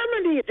 Yeah.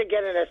 Sherman needs to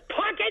get in his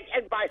pocket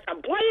and buy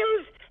some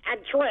players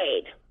and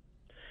trade.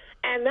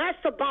 And that's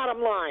the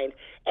bottom line.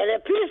 And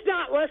if he's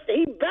not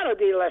listening, he better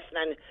be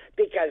listening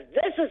because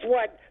this is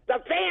what the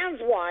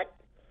fans want.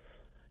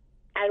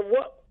 And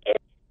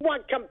if we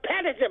want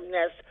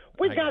competitiveness,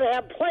 we got to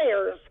have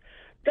players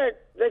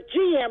that the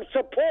GM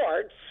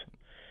supports.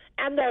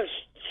 And the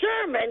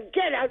Sherman,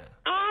 get it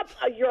off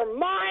of your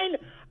mind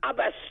of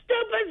a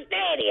stupid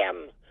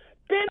stadium.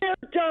 Been there,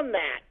 done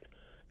that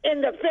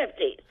in the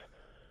 50s.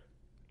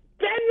 Spend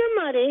the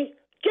money,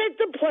 get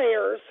the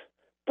players,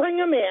 bring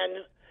them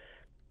in,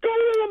 go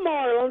to the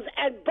Marlins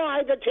and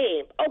buy the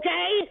team,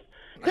 okay?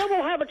 Then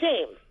we'll have a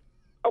team,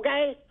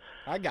 okay?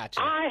 I got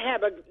you.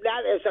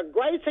 That is a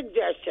great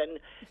suggestion.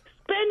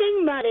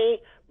 Spending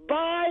money,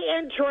 buy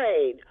and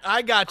trade.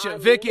 I got you.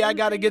 Vicky, I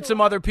got to get some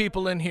other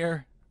people in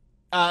here.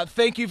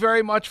 Thank you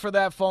very much for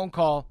that phone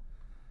call.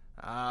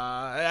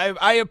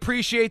 I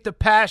appreciate the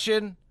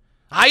passion.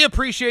 I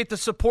appreciate the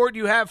support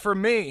you have for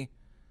me.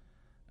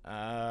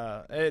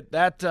 It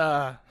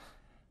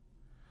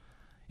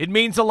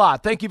means a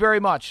lot. Thank you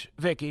very much,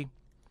 Vicky.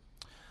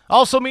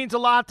 Also means a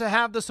lot to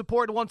have the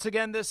support once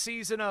again this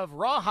season of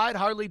Rawhide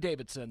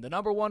Harley-Davidson, the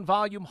 #1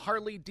 volume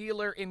Harley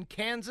dealer in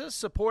Kansas,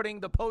 supporting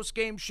the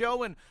post-game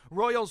show and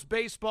Royals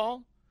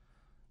baseball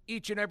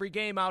each and every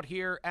game out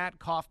here at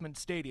Kauffman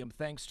Stadium,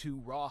 thanks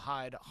to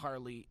Rawhide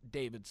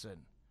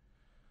Harley-Davidson.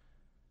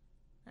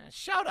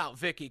 Shout out,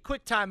 Vicky.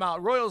 Quick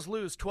timeout. Royals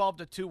lose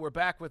 12-2. We're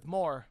back with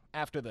more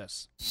after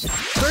this.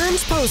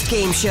 Vern's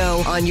post-game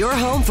show on your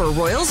home for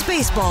Royals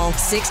baseball,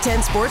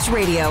 610 Sports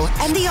Radio,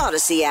 and the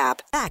Odyssey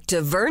app. Back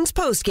to Vern's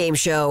post-game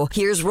show.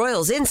 Here's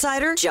Royals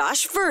insider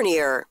Josh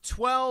Vernier.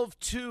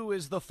 12-2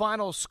 is the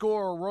final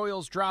score.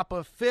 Royals drop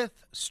a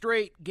 5th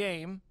straight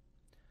game.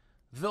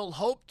 They'll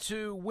hope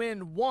to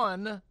win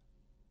one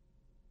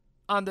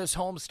on this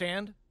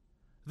homestand.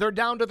 They're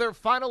down to their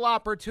final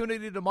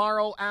opportunity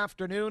tomorrow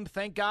afternoon.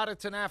 Thank God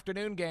it's an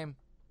afternoon game.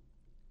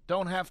 You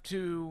don't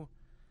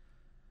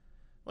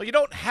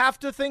have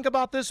to think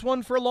about this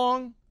one for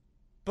long,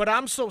 but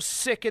I'm so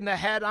sick in the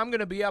head, I'm going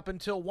to be up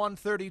until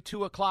 1:30,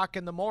 2 o'clock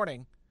in the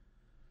morning.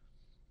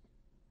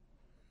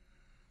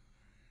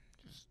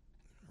 Just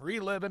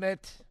reliving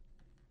it.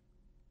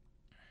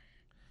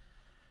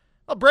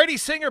 Well, Brady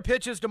Singer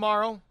pitches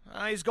tomorrow.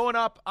 He's going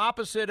up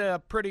opposite a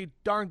pretty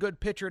darn good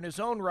pitcher in his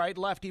own right,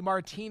 lefty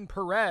Martin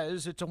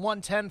Perez. It's a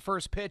 1:10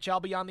 first pitch. I'll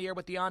be on the air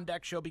with the On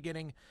Deck Show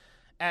beginning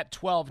at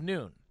 12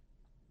 noon.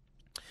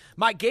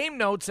 My game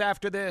notes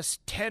after this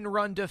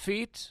 10-run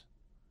defeat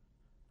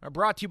are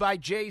brought to you by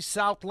Jay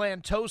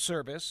Southland Tow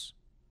Service.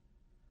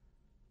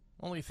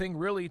 Only thing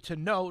really to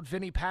note,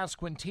 Vinny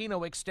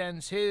Pasquantino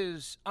extends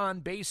his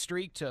on-base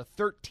streak to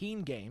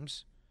 13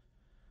 games.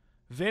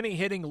 Vinny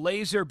hitting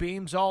laser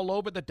beams all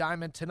over the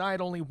diamond tonight.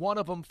 Only one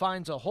of them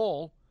finds a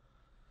hole.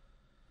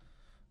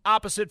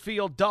 Opposite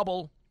field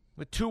double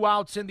with 2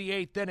 outs in the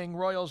 8th inning.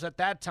 Royals at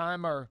that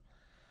time are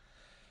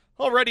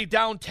already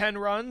down 10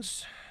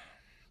 runs.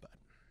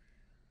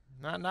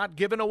 But not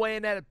giving away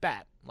an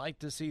at-bat. Like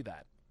to see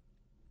that.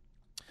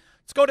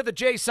 Let's go to the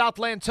Jay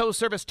Southland Tow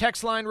Service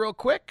text line real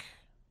quick.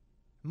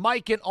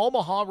 Mike in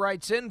Omaha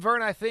writes in,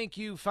 Vern, I think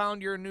you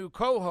found your new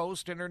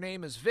co-host, and her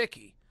name is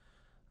Vicky.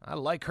 I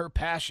like her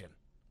passion.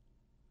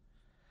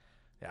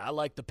 Yeah, I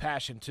like the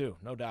passion too,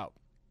 no doubt.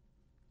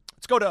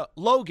 Let's go to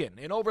Logan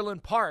in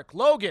Overland Park.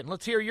 Logan,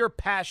 let's hear your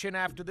passion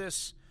after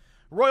this.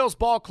 Royals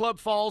Ball Club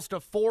falls to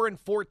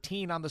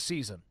 4-14 on the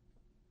season.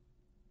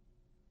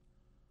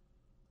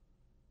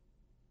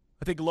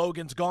 I think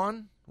Logan's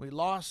gone. We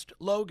lost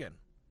Logan.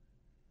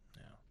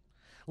 Yeah.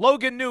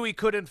 Logan knew he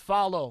couldn't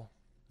follow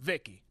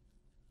Vicky.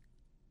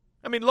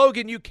 I mean,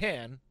 Logan, you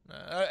can.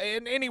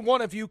 And any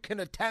one of you can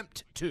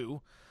attempt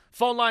to.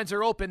 Phone lines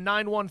are open,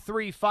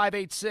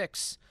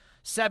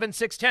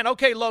 913-586-7610.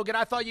 Okay, Logan,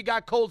 I thought you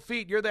got cold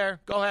feet. You're there.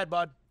 Go ahead,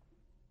 bud.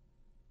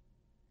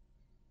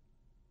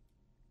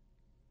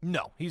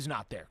 No, he's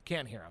not there.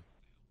 Can't hear him.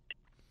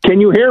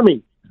 Can you hear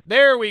me?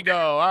 There we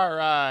go. All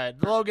right.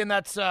 Logan,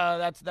 that's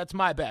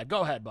my bad.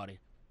 Go ahead, buddy.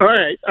 All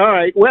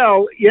right.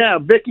 Well, yeah,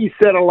 Vicky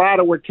said a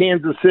lot of what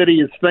Kansas City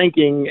is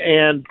thinking.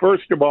 And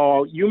first of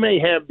all, you may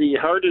have the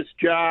hardest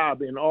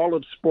job in all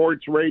of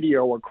sports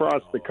radio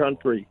across the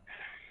country.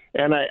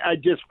 And I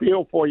just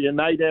feel for you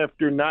night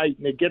after night.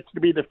 And it gets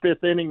to be the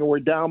fifth inning and we're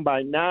down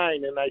by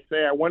 9. And I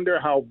say, I wonder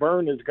how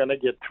Vern is going to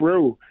get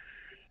through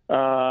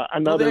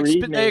another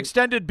evening. They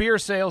extended beer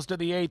sales to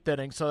the 8th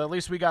inning, so at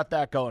least we got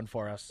that going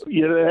for us.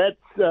 Yeah,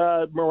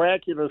 that's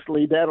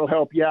miraculously, that'll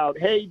help you out.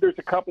 Hey, there's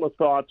a couple of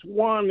thoughts.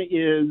 One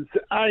is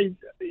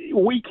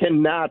we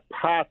cannot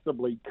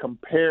possibly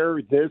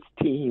compare this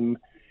team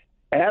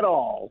at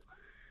all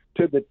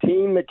to the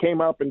team that came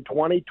up in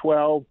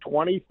 2012,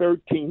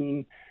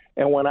 2013,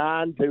 and went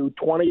on to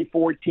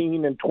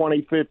 2014 and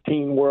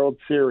 2015 World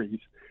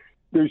Series.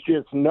 There's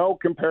just no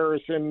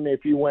comparison.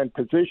 If you went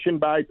position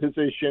by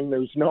position,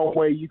 there's no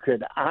way you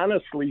could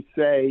honestly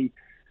say,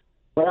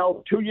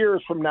 well, 2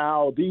 years from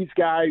now, these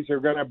guys are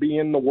going to be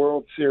in the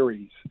World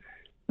Series.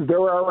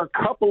 There are a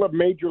couple of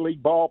Major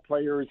League ball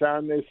players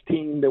on this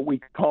team that we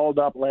called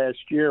up last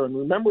year. And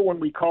remember when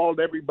we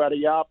called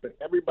everybody up and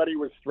everybody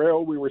was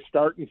thrilled? We were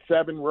starting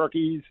 7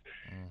 rookies.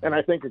 And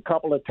I think a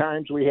couple of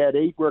times we had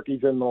 8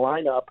 rookies in the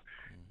lineup.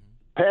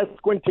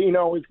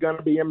 Pasquantino is going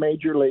to be a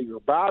major leaguer.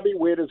 Bobby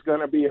Witt is going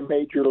to be a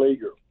major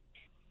leaguer.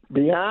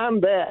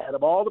 Beyond that,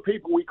 of all the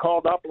people we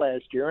called up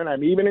last year, and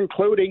I'm even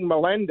including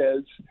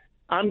Melendez,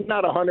 I'm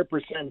not 100%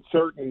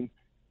 certain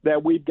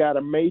that we've got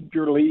a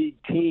major league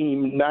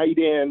team night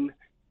in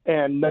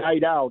and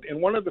night out. And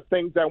one of the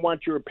things I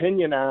want your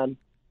opinion on,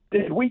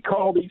 did we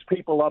call these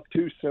people up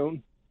too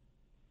soon?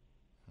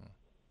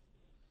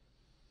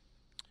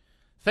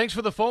 Thanks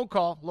for the phone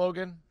call,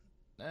 Logan.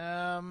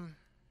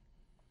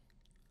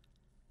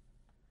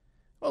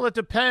 Well, it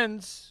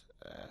depends.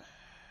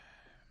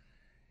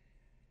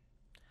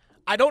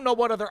 I don't know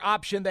what other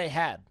option they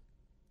had,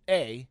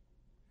 A.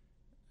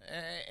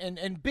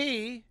 And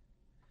B,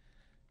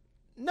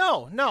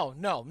 no.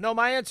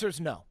 My answer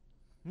is no.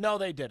 No,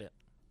 they didn't.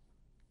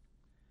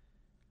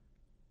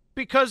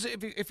 Because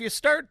if you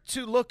start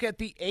to look at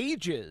the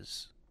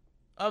ages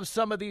of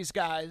some of these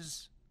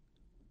guys,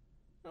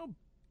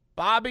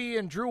 Bobby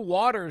and Drew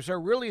Waters are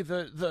really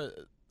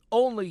the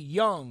only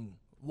young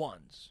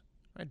ones.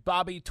 Right?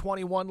 Bobby,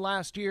 21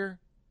 last year.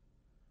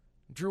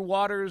 Drew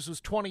Waters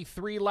was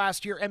 23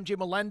 last year. MJ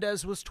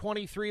Melendez was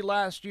 23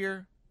 last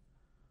year.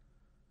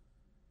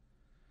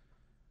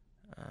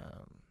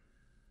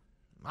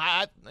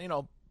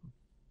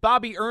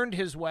 Bobby earned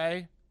his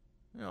way.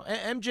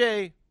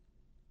 MJ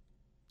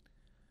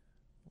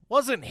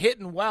wasn't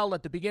hitting well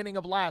at the beginning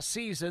of last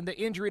season. The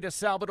injury to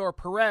Salvador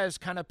Perez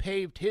kind of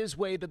paved his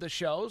way to the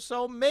show.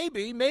 So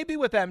maybe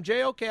with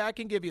MJ, okay, I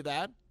can give you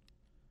that.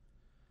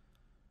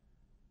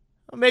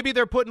 Maybe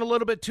they're putting a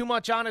little bit too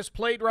much on his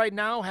plate right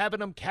now, having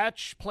him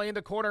catch, playing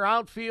the corner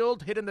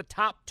outfield, hitting the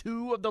top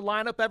 2 of the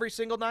lineup every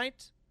single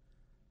night.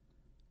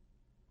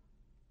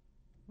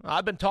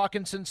 I've been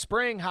talking since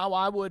spring how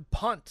I would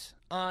punt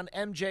on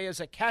MJ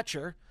as a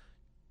catcher.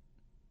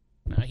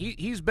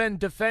 He's been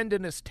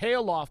defending his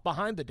tail off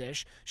behind the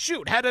dish.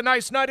 Shoot, had a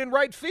nice night in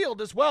right field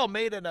as well.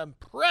 Made an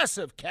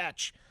impressive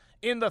catch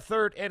in the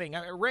 3rd inning.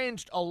 It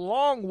ranged a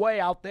long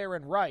way out there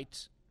in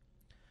right.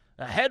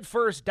 A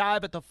head-first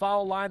dive at the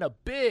foul line, a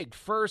big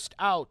first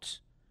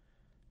out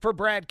for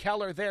Brad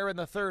Keller there in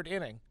the 3rd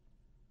inning.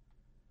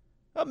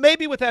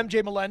 Maybe with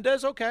MJ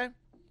Melendez, okay.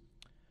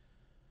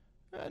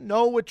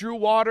 No with Drew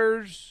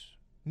Waters.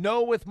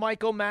 No with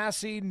Michael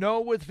Massey. No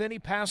with Vinny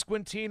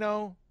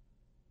Pasquantino.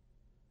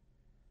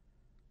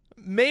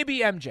 Maybe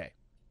MJ,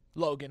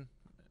 Logan.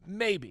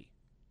 Maybe.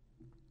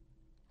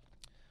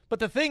 But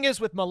the thing is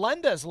with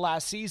Melendez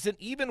last season,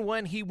 even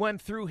when he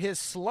went through his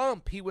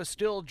slump, he was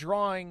still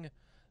drawing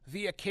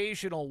the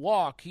occasional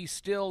walk. He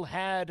still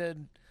had a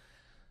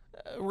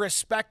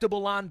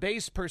respectable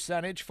on-base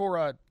percentage for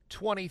a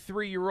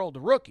 23-year-old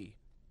rookie.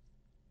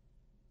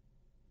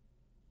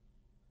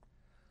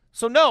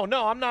 So no,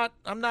 I'm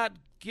not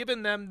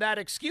giving them that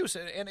excuse.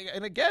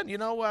 And again,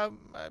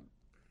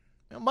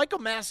 Michael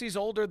Massey's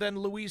older than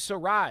Luis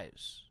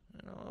Arraez.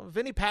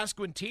 Vinny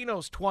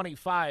Pasquantino's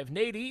 25.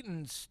 Nate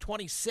Eaton's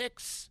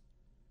 26.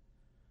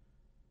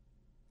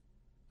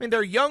 I mean,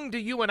 they're young to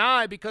you and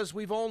I because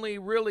we've only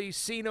really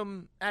seen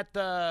them at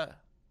the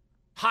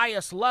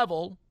highest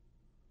level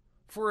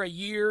for a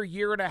year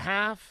and a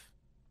half.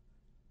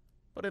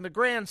 But in the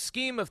grand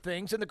scheme of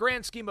things, in the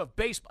grand scheme of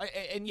baseball,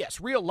 and yes,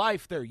 real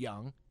life, they're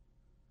young.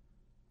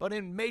 But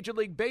in Major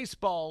League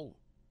Baseball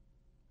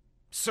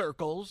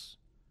circles,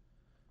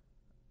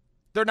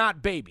 they're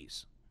not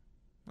babies.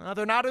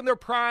 They're not in their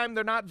prime.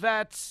 They're not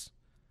vets.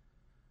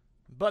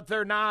 But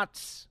they're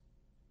not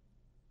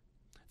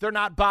They're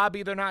not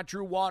Bobby. They're not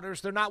Drew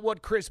Waters. They're not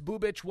what Chris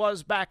Bubic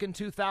was back in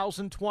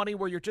 2020,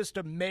 where you're just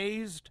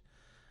amazed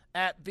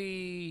at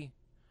the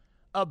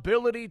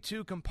ability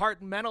to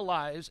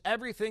compartmentalize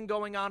everything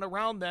going on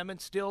around them and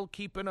still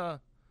keeping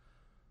a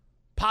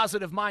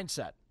positive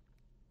mindset.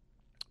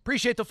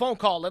 Appreciate the phone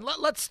call. And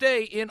let's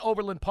stay in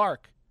Overland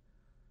Park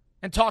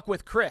and talk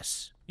with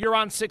Chris. You're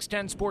on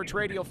 610 Sports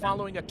Radio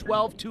following a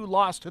 12-2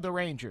 loss to the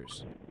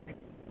Rangers.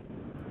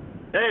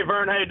 Hey,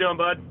 Vern. How you doing,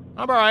 bud?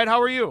 I'm all right.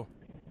 How are you?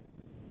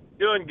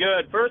 Doing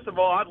good. First of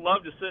all, I'd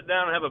love to sit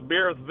down and have a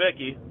beer with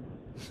Vicky.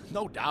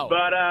 No doubt.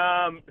 But,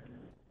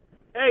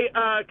 hey,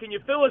 can you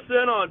fill us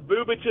in on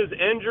Bubic's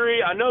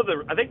injury? I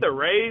think the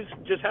Rays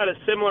just had a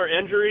similar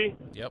injury.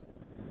 Yep.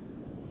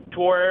 To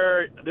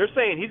where they're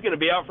saying he's going to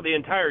be out for the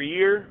entire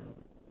year.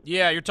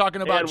 Yeah, you're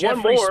talking about And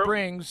Jeffrey one more.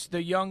 Springs,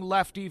 the young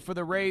lefty for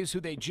the Rays who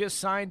they just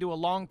signed to a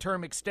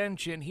long-term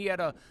extension. He had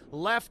a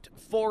left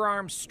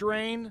forearm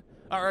strain,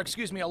 a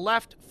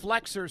left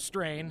flexor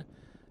strain,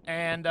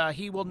 and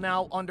he will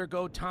now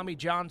undergo Tommy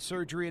John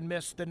surgery and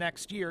miss the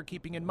next year,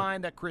 keeping in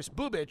mind that Chris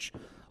Bubic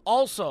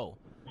also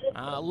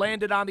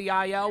landed on the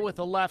IL with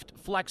a left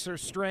flexor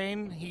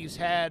strain. He's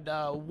had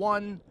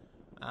one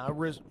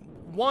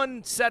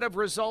set of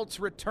results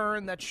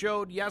return that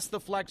showed, yes, the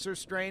flexor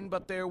strain,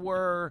 but there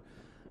were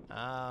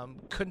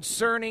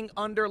concerning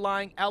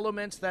underlying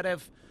elements that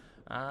have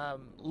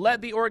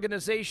led the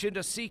organization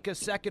to seek a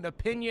second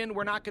opinion.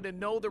 We're not going to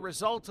know the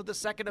results of the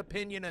second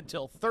opinion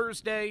until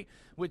Thursday,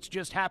 which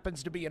just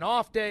happens to be an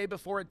off day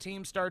before a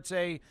team starts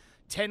a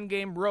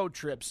 10-game road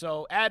trip.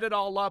 So add it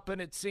all up, and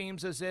it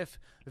seems as if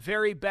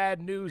very bad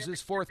news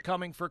is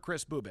forthcoming for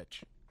Chris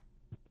Bubic.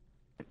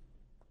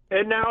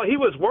 And now he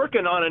was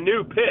working on a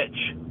new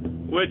pitch,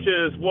 which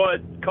is what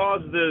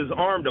caused his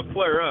arm to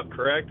flare up,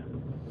 correct?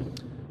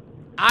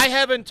 I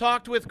haven't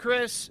talked with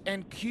Chris,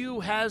 and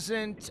Q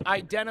hasn't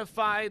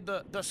identified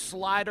the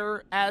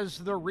slider as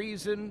the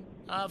reason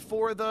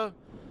for the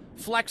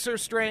flexor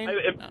strain.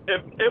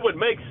 It would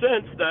make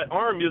sense. That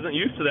arm isn't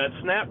used to that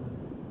snap.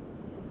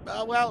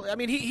 Well, I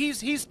mean,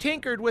 he's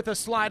tinkered with a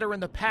slider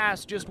in the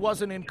past, just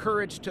wasn't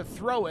encouraged to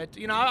throw it.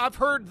 You know, I've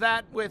heard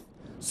that with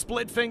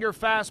split finger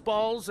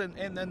fastballs,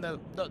 and then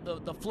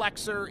the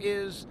flexor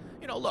is,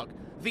 you know, look,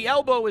 the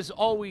elbow is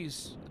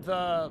always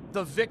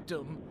the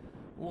victim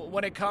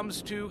when it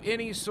comes to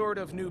any sort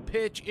of new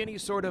pitch, any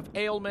sort of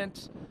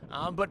ailment.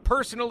 But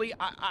personally,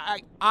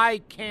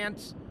 I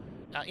can't,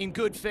 in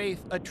good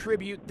faith,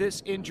 attribute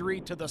this injury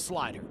to the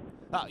slider.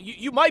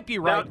 You might be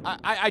right.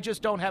 I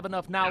just don't have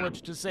enough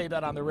knowledge to say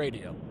that on the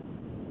radio.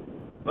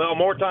 Well,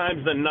 more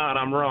times than not,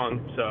 I'm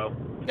wrong. So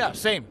yeah,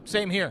 same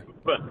here.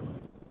 But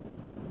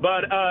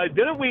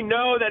didn't we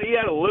know that he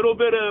had a little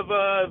bit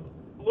of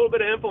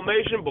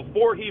inflammation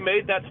before he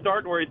made that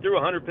start where he threw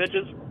 100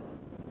 pitches?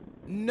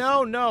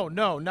 No.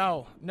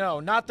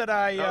 Not that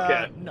I.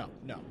 Okay. No.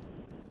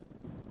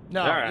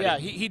 All right. Yeah,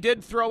 he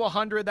did throw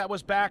 100. That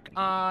was back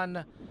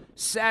on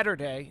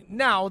Saturday.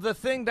 Now, the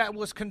thing that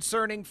was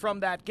concerning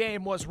from that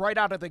game was right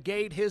out of the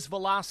gate, his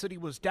velocity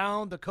was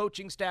down. The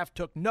coaching staff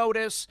took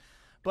notice,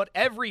 but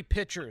every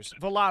pitcher's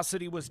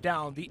velocity was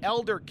down. The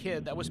elder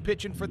kid that was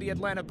pitching for the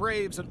Atlanta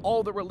Braves and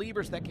all the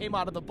relievers that came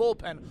out of the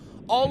bullpen,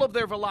 all of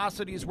their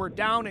velocities were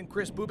down, and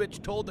Chris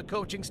Bubic told the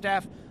coaching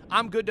staff,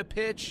 I'm good to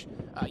pitch.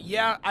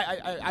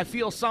 I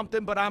feel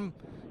something, but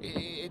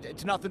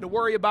it's nothing to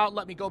worry about.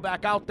 Let me go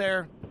back out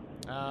there.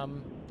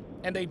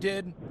 And they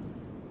did,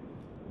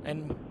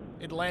 and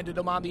it landed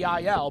him on the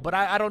IL. But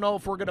I don't know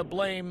if we're going to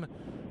blame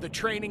the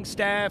training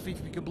staff,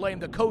 if you can blame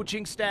the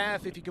coaching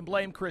staff, if you can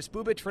blame Chris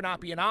Bubic for not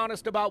being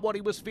honest about what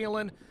he was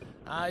feeling.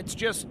 I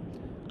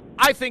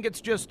think it's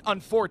just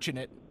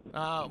unfortunate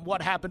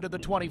what happened to the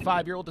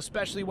 25-year-old,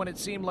 especially when it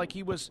seemed like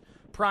he was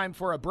primed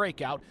for a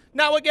breakout.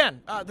 Now,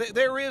 again,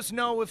 there is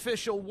no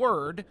official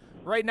word.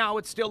 Right now,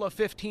 it's still a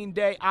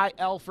 15-day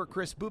IL for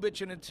Chris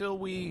Bubic, and until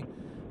we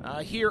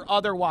hear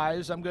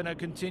otherwise, I'm going to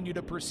continue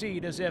to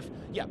proceed as if,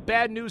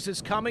 bad news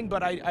is coming,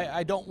 but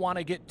I don't want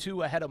to get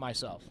too ahead of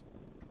myself.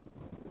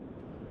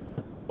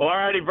 Well, all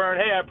righty, Vern.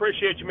 Hey, I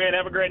appreciate you, man.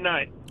 Have a great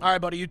night. All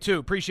right, buddy. You too.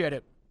 Appreciate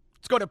it.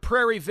 Let's go to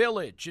Prairie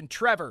Village. And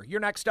Trevor, you're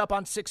next up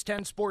on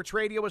 610 Sports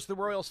Radio as the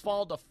Royals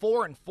fall to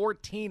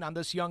 4-14 on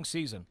this young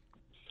season.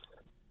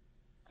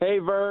 Hey,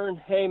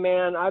 Vern. Hey,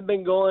 man. I've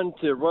been going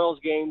to Royals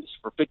games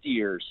for 50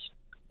 years.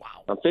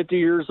 Wow. I'm 50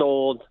 years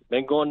old.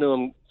 Been going to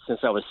them since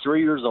I was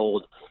 3 years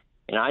old.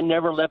 And I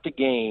never left a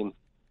game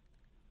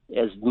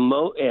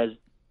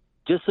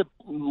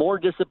more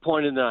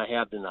disappointed than I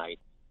have tonight.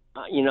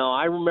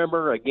 I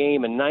remember a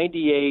game in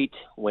 '98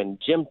 when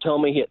Jim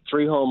Thome hit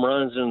 3 home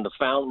runs into the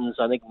fountains.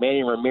 I think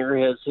Manny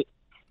Ramirez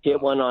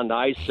hit one on the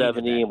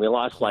I-70, and we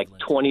lost like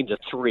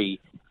 20-3.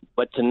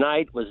 But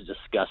tonight was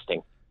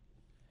disgusting.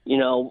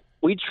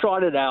 We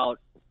trotted out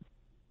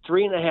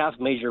 3.5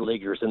 major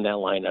leaguers in that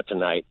lineup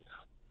tonight.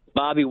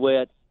 Bobby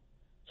Witt,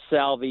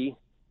 Salvi,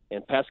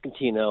 and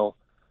Pasquantino,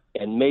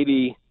 and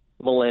maybe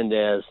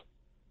Melendez,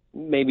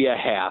 maybe a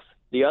half.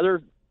 The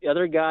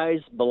other guys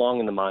belong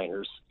in the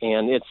minors,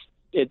 and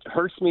it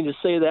hurts me to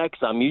say that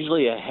because I'm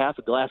usually a half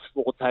a glass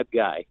full type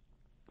guy.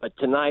 but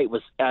tonight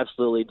was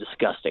absolutely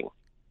disgusting.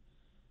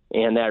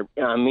 And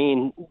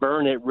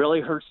Vern, it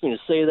really hurts me to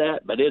say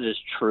that, but it is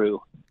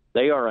true.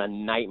 They are a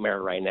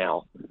nightmare right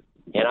now.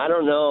 And I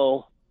don't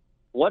know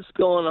what's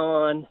going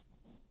on.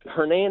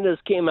 Hernandez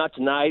came out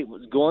tonight,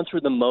 was going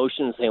through the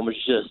motions, and was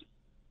just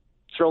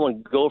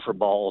throwing gopher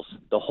balls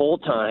the whole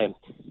time.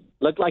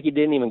 Looked like he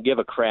didn't even give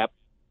a crap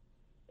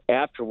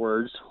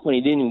afterwards when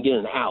he didn't even get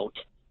an out.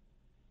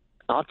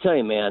 I'll tell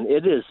you, man,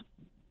 it is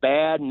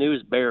bad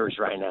news bears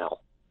right now.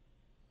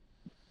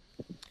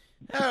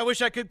 I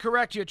wish I could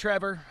correct you,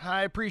 Trevor.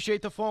 I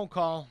appreciate the phone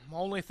call.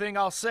 Only thing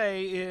I'll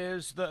say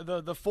is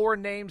the four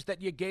names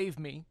that you gave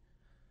me,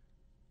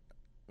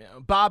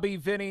 Bobby,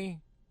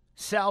 Vinny,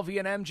 Salvi,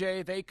 and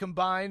MJ, they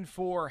combined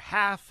for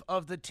half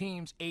of the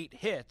team's 8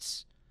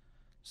 hits.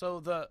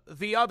 So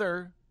the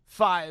other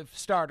 5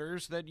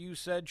 starters that you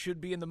said should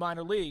be in the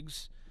minor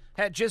leagues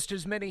had just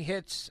as many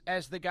hits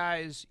as the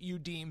guys you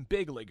deem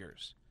big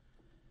leaguers.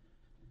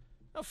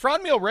 Now,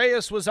 Franmil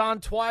Reyes was on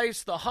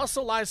twice. The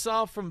hustle I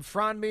saw from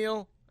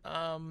Franmil,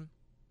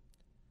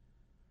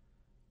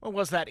 what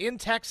was that, in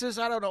Texas?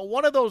 I don't know.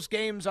 One of those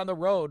games on the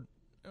road.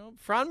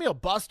 Franmil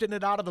busting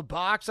it out of the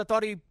box. I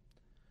thought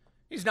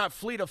he's not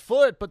fleet of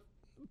foot, but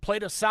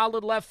played a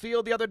solid left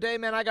field the other day.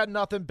 Man, I got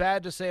nothing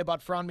bad to say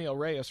about Franmil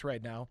Reyes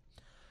right now.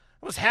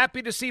 I was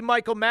happy to see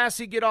Michael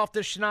Massey get off the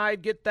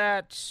schneid, get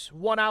that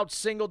 1-out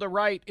single to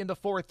right in the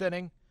 4th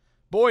inning.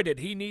 Boy, did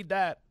he need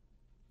that.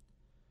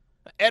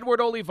 Edward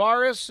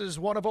Olivares is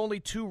one of only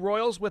 2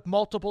 Royals with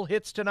multiple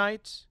hits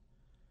tonight.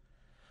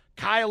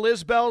 Kyle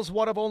Isbell's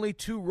one of only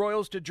 2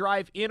 Royals to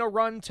drive in a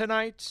run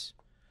tonight.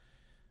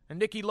 And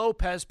Nicky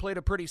Lopez played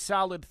a pretty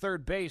solid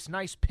third base.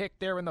 Nice pick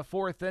there in the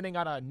 4th inning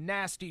on a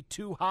nasty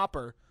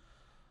 2-hopper.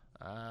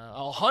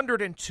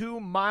 102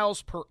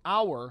 miles per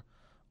hour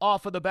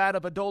off of the bat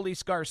of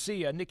Adolis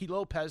Garcia. Nicky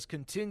Lopez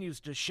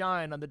continues to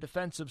shine on the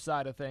defensive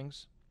side of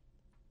things.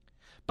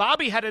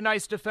 Bobby had a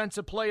nice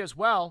defensive play as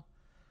well.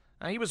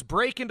 He was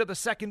breaking to the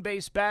second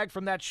base bag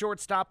from that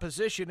shortstop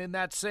position in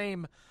that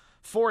same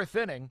 4th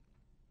inning.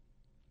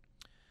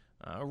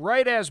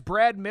 Right as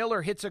Brad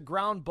Miller hits a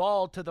ground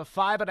ball to the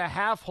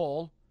 5.5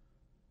 hole,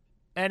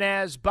 and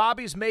as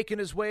Bobby's making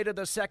his way to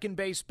the second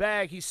base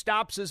bag, he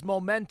stops his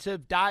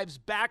momentum, dives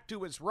back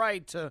to his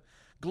right to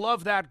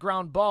glove that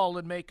ground ball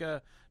and make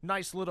a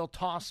nice little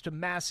toss to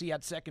Massey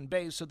at second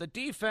base. So the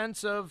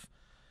defense of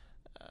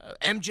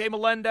MJ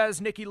Melendez,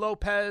 Nicky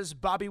Lopez,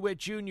 Bobby Witt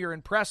Jr.,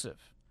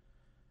 impressive.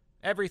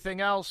 Everything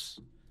else,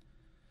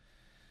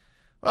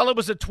 well, it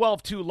was a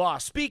 12-2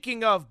 loss.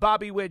 Speaking of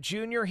Bobby Witt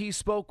Jr., he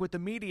spoke with the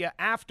media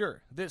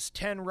after this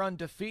 10-run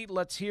defeat.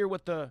 Let's hear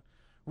what the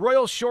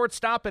Royals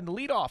shortstop and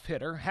leadoff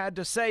hitter had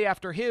to say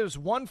after his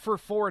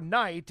 1-for-4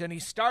 night, and he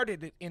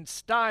started it in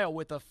style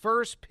with a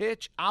first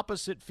pitch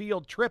opposite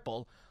field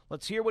triple.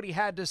 Let's hear what he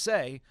had to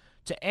say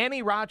to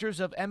Annie Rogers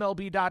of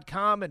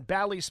MLB.com and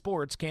Bally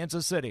Sports,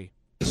 Kansas City.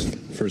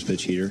 First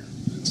pitch heater,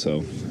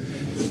 so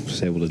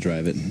just able to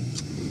drive it.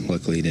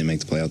 Luckily, he didn't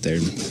make the play out there.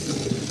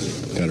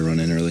 Got to run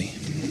in early.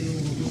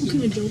 What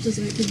kind of jolt does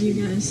that give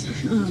you guys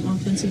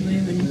offensively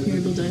when you're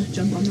able to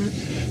jump on that?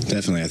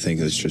 Definitely, I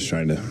think it's just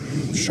trying to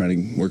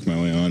work my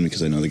way on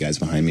because I know the guys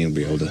behind me will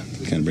be able to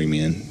kind of bring me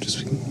in.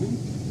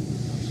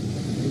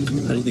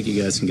 How do you think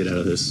you guys can get out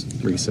of this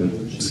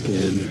recent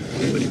skid,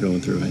 what you're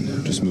going through right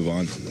now? Just move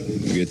on,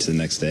 get to the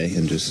next day,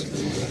 and just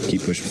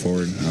keep pushing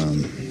forward.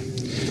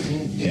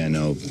 Yeah, I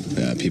know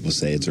people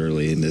say it's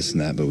early and this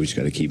and that, but we just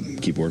got to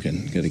keep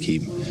working. Got to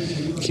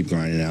keep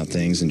grinding out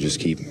things and just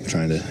keep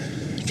trying to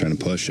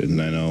push.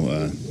 And I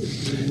know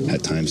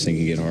at times things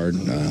can get hard.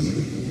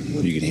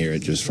 You can hear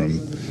it just from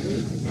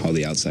all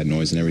the outside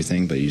noise and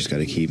everything, but you just got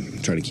to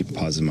try to keep a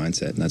positive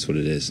mindset, and that's what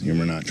it is.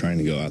 We're not trying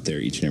to go out there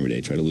each and every day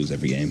try to lose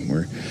every game.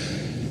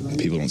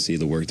 People don't see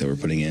the work that we're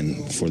putting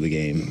in for the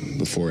game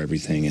before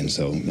everything, and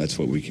so that's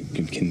what we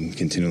can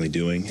continually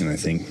doing. And I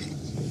think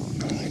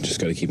just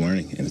got to keep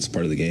learning, and it's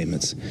part of the game.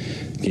 It's a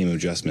game of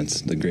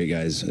adjustments. The great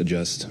guys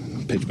adjust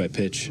pitch by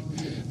pitch.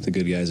 The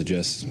good guys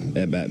adjust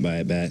at bat by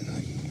at bat,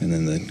 and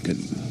then the good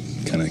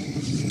kind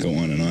of go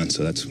on and on.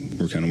 So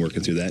we're kind of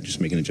working through that,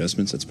 just making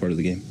adjustments. That's part of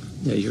the game.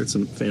 Yeah, you heard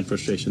some fan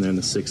frustration there in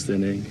the 6th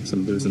inning,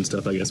 some boos and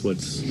stuff. I guess what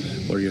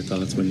are your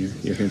thoughts when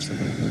you're hearing stuff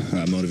like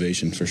that?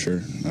 Motivation for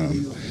sure.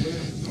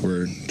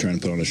 We're trying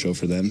to put on a show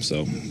for them,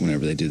 so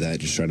whenever they do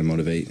that, just try to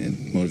motivate.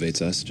 It motivates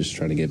us, just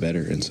trying to get better,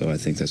 and so I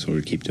think that's what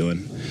we keep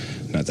doing.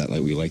 Not that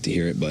we like to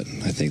hear it, but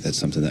I think that's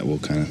something that we'll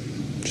kind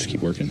of just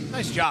keep working.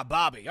 Nice job,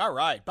 Bobby. All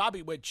right,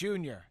 Bobby Witt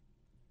Jr.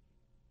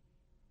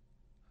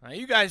 Now,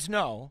 you guys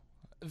know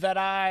that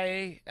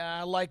I,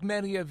 like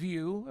many of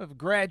you, have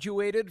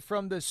graduated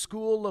from the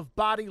School of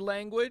Body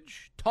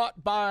Language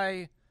taught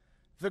by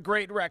the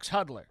great Rex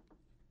Hudler.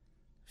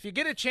 If you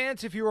get a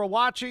chance, if you were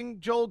watching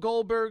Joel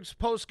Goldberg's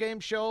post-game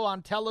show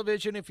on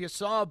television, if you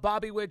saw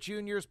Bobby Witt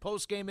Jr.'s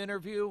post-game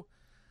interview,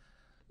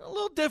 a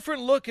little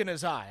different look in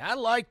his eye. I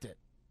liked it.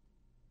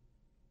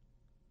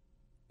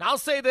 I'll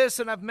say this,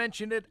 and I've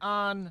mentioned it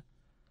on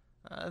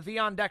the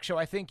On Deck show,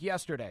 I think,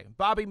 yesterday.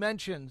 Bobby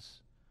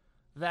mentions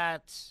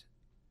that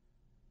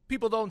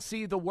people don't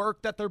see the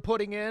work that they're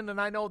putting in, and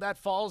I know that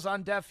falls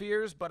on deaf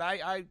ears, but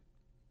I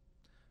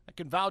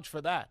can vouch for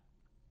that.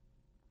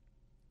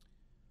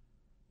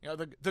 You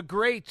know, the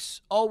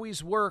greats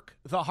always work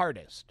the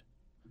hardest.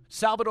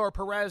 Salvador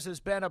Perez has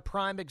been a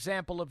prime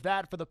example of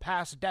that for the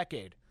past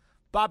decade.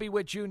 Bobby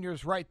Witt Jr.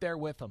 is right there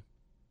with him.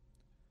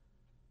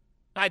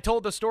 I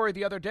told the story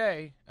the other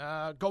day,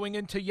 going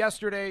into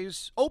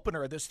yesterday's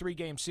opener of this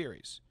 3-game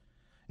series.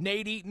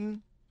 Nate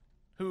Eaton,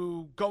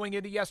 who going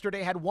into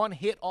yesterday had 1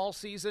 hit all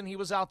season. He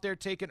was out there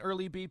taking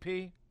early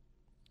BP,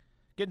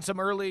 getting some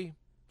early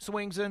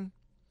swings in.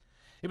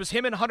 It was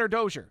him and Hunter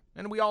Dozier,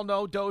 and we all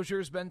know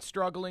Dozier's been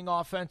struggling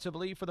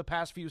offensively for the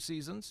past few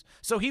seasons,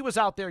 so he was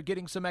out there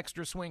getting some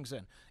extra swings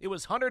in. It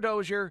was Hunter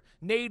Dozier,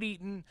 Nate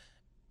Eaton,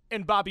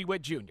 and Bobby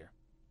Witt Jr.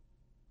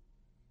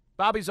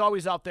 Bobby's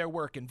always out there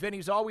working.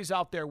 Vinny's always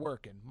out there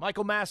working.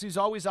 Michael Massey's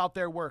always out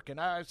there working.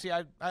 I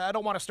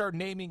don't want to start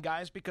naming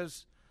guys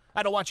because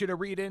I don't want you to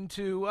read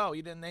into, oh,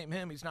 you didn't name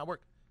him, he's not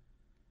working.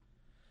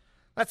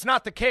 That's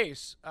not the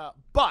case,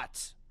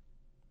 but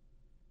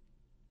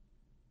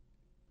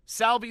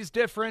Salvy's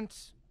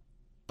different.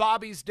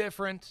 Bobby's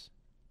different.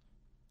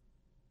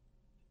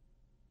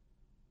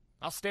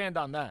 I'll stand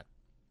on that.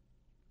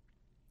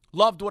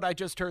 Loved what I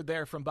just heard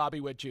there from Bobby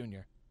Witt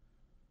Jr.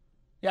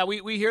 Yeah,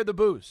 we hear the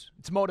boos.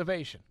 It's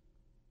motivation.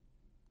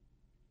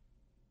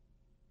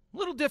 A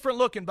little different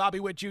look in Bobby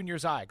Witt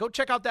Jr.'s eye. Go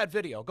check out that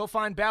video. Go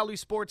find Bally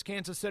Sports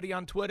Kansas City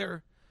on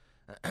Twitter.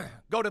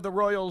 Go to the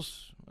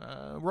Royals,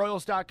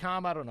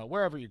 Royals.com. I don't know,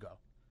 wherever you go.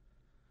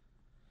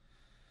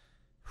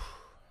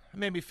 It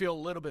made me feel a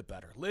little bit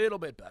better. Let's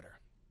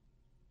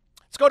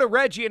go to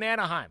Reggie in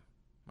Anaheim.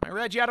 All right,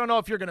 Reggie, I don't know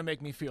if you're going to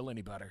make me feel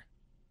any better.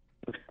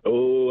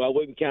 Oh, I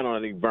wouldn't count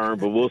on anything, Vern,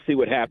 but we'll see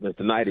what happens.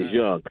 Tonight is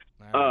young.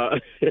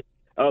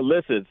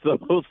 Listen,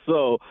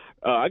 so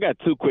I got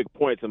 2 quick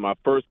points, and my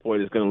first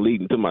point is going to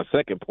lead into my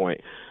second point.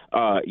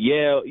 We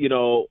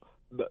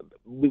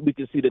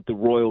can see that the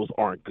Royals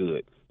aren't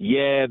good.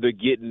 Yeah, they're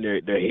getting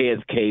their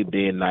heads caved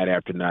in night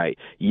after night.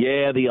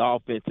 Yeah, the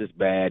offense is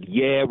bad.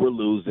 Yeah, we're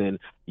losing.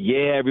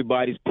 Yeah,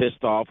 everybody's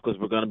pissed off because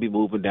we're going to be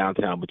moving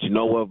downtown. But you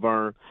know what,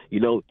 Vern?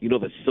 You know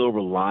the silver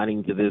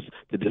lining to this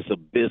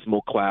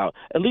abysmal cloud.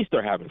 At least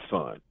they're having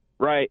fun.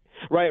 Right.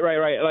 Like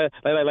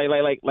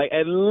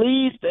at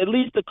least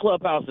the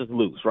clubhouse is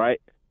loose,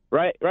 right?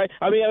 Right.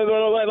 I mean,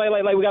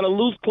 like we got a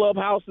loose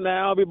clubhouse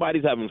now.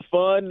 Everybody's having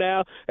fun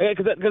now,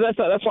 because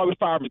that's why we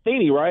fired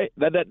Matheny, right?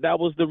 That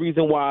was the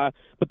reason why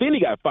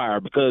Matheny got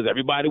fired, because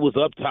everybody was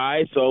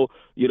uptight. So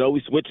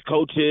we switched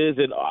coaches,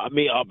 and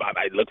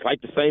it looks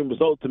like the same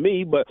result to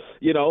me. But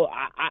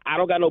I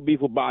don't got no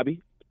beef with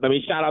Bobby. I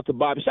mean, shout out to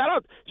Bobby. Shout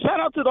out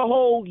to the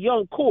whole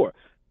young core.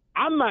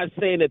 I'm not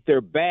saying that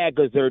they're bad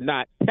because they're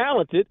not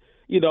talented.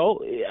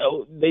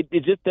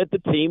 It's just that the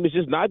team is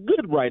just not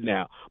good right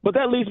now. But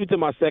that leads me to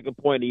my second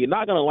point. And you're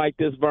not going to like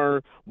this,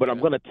 Vern, but I'm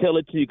going to tell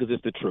it to you because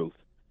it's the truth.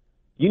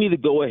 You need to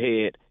go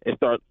ahead and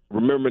start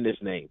remembering this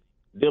name,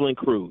 Dylan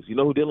Cruz. You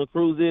know who Dylan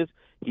Cruz is?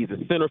 He's a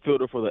center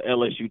fielder for the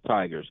LSU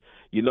Tigers.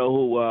 You know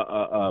who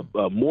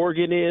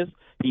Morgan is?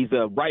 He's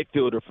a right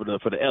fielder for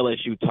the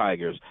LSU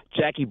Tigers.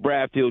 Jackie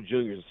Bradfield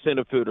Jr. is a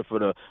center fielder for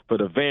the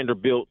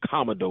Vanderbilt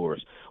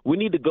Commodores. We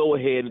need to go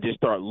ahead and just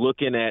start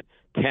looking at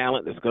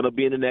talent that's going to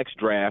be in the next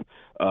draft.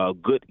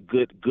 Good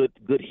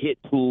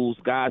hit pools,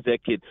 guys that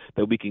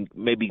we can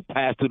maybe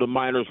pass through the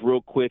minors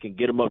real quick and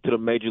get them up to the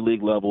major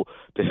league level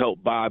to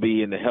help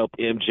Bobby and to help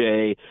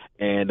MJ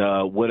and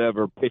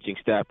whatever pitching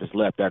staff is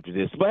left after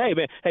this. But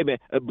hey man,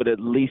 but at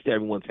least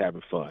everyone's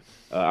having fun.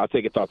 I'll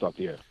take your thoughts off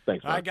the air.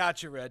 Thanks, man. I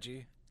got you,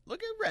 Reggie.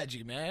 Look at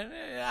Reggie, man.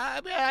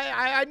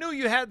 I knew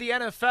you had the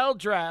NFL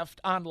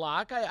draft on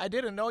lock. I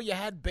didn't know you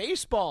had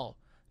baseball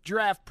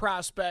draft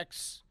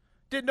prospects.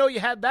 Didn't know you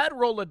had that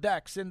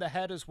Rolodex in the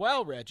head as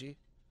well, Reggie.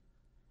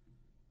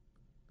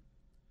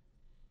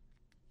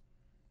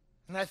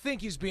 And I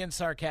think he's being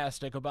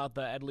sarcastic about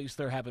the at least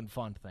they're having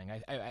fun thing.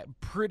 I'm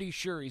pretty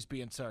sure he's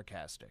being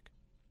sarcastic.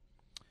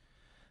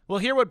 We'll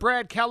hear what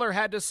Brad Keller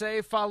had to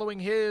say following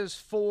his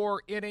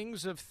 4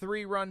 innings of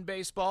 3-run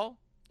baseball.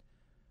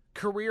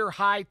 Career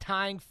high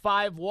tying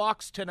 5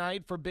 walks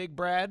tonight for Big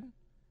Brad.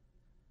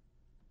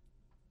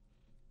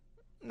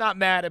 Not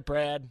mad at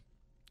Brad.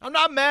 I'm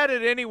not mad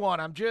at anyone.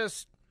 I'm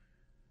just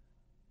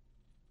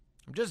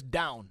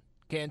down,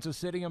 Kansas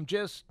City.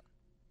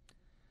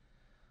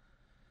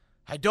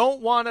 I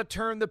don't want to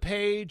turn the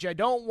page. I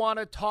don't want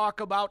to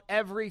talk about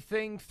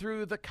everything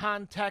through the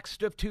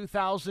context of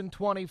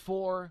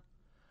 2024.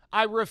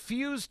 I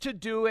refuse to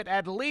do it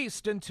at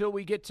least until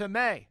we get to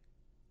May.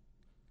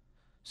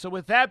 So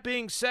with that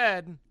being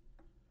said,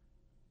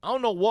 I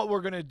don't know what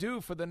we're going to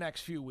do for the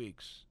next few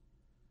weeks.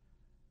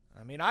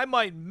 I mean, I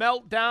might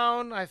melt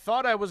down. I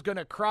thought I was going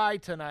to cry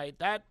tonight.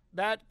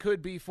 That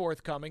could be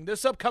forthcoming.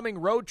 This upcoming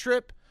road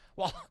trip,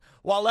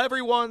 while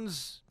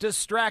everyone's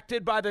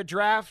distracted by the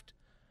draft,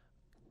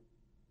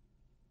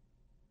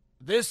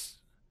 this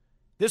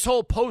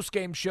whole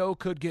postgame show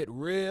could get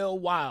real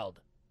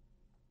wild.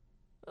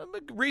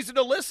 Reason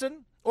to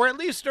listen. Or at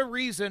least a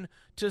reason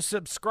to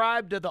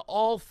subscribe to the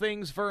All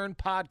Things Vern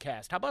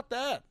podcast. How about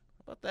that?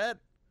 How about that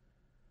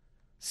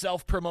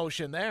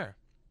self-promotion there?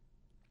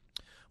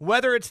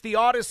 Whether it's the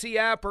Odyssey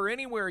app or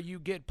anywhere you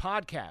get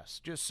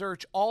podcasts, just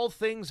search All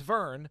Things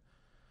Vern,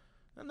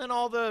 and then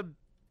all the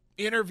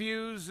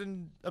interviews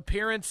and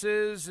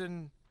appearances,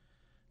 and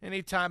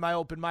anytime I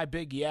open my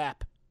big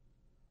yap,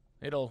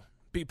 it'll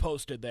be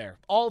posted there.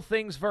 All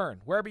Things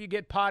Vern, wherever you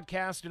get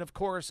podcasts, and of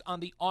course on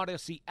the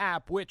Odyssey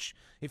app, which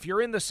if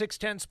you're in the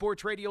 610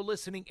 Sports Radio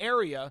listening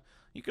area,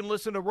 you can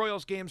listen to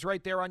Royals games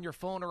right there on your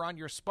phone or on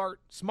your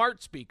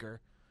smart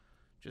speaker,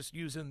 just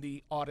using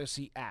the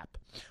Odyssey app.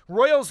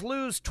 Royals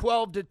lose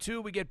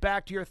 12-2. We get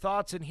back to your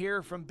thoughts and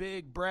hear from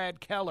Big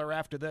Brad Keller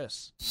after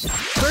this.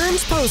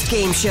 Vern's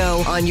postgame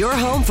show on your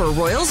home for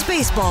Royals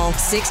baseball,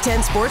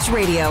 610 Sports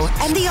Radio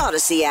and the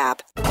Odyssey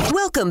app.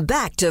 Welcome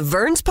back to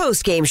Vern's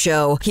postgame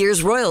show.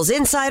 Here's Royals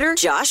insider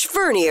Josh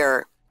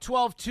Vernier.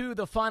 12-2,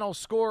 the final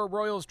score.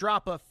 Royals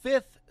drop a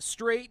fifth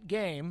straight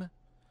game.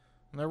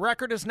 The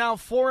record is now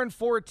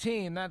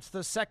 4-14. That's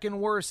the second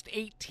worst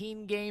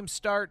 18-game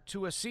start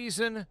to a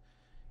season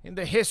in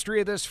the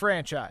history of this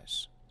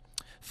franchise.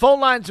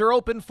 Phone lines are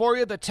open for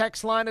you. The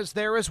text line is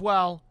there as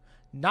well.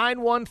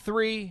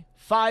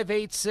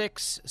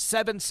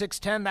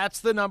 913-586-7610. That's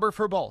the number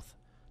for both.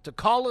 To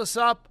call us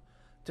up,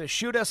 to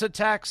shoot us a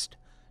text,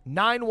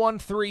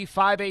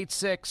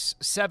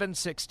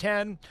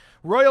 913-586-7610.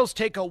 Royals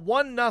take a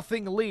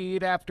 1-0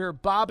 lead after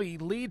Bobby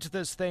leads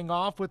this thing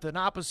off with an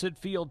opposite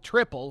field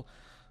triple.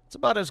 It's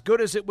about as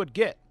good as it would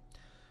get.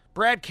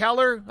 Brad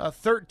Keller, a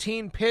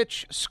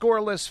 13-pitch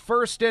scoreless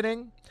first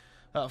inning.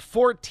 A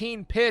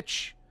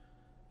 14-pitch,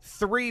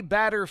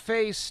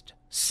 3-batter-faced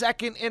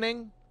second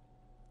inning.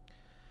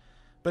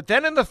 But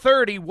then in the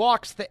third, he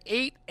walks the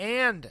 8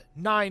 and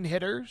 9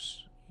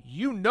 hitters.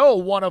 You know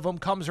one of them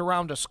comes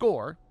around to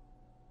score.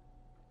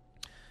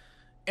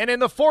 And in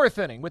the fourth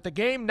inning, with the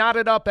game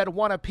knotted up at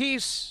 1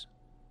 apiece,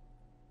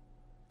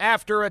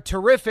 after a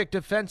terrific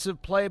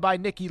defensive play by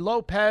Nicky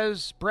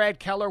Lopez, Brad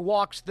Keller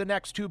walks the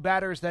next 2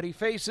 batters that he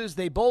faces.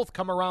 They both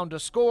come around to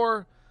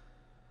score.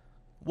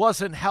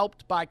 Wasn't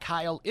helped by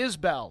Kyle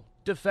Isbell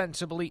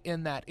defensively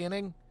in that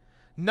inning.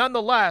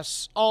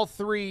 Nonetheless, all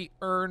 3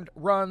 earned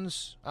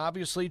runs,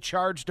 obviously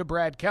charged to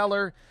Brad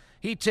Keller.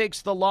 He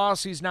takes the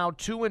loss. He's now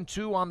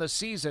 2-2 on the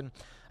season.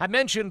 I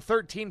mentioned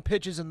 13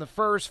 pitches in the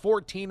first,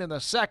 14 in the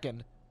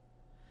second.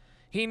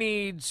 He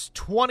needs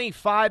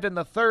 25 in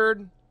the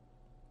third,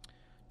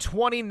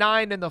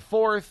 29 in the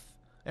fourth,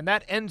 and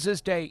that ends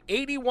his day.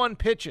 81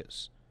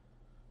 pitches.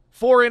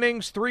 4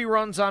 innings, 3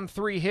 runs on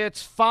 3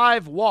 hits,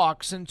 5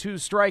 walks, and 2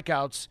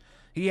 strikeouts.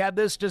 He had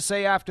this to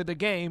say after the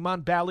game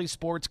on Bally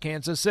Sports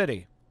Kansas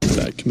City.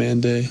 Bad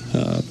command day.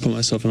 Put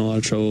myself in a lot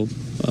of trouble.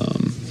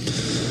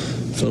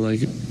 Felt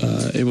like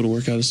able to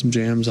work out of some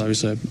jams.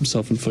 Obviously, I have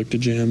self-inflicted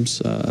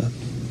jams.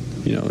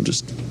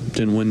 Just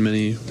didn't win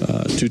many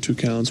 2-2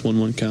 counts,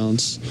 1-1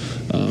 counts.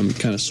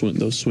 Kind of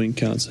those swing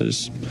counts. I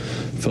just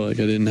felt like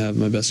I didn't have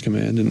my best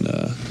command and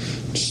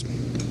just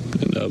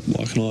ended up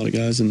walking a lot of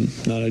guys and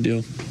not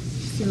ideal.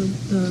 The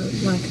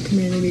lack of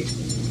command maybe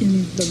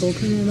in the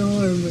bullpen at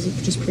all, or was it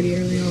just pretty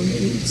early on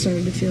that you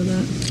started to feel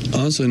that?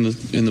 Honestly,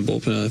 in the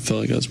bullpen, I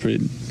felt like I was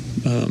pretty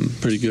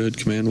good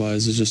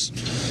command-wise. It just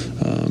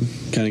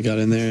kind of got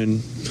in there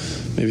and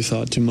maybe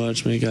thought too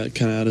much, maybe got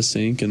kind of out of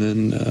sync, and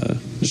then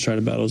just tried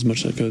to battle as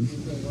much as I could.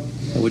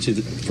 Which is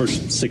the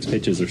first 6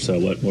 pitches or so,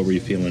 what were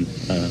you feeling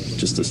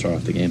just to start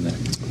off the game there?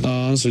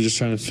 Honestly, just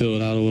trying to feel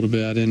it out a little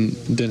bit. I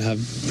didn't have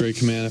great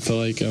command. I felt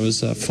like I was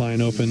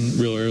flying open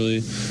real early.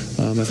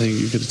 I think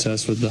you could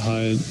attest with the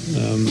high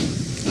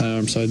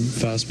arm side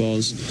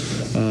fastballs.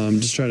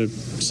 Just try to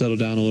settle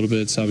down a little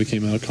bit. Salvi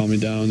came out, calmed me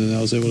down, and I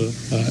was able to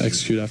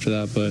execute after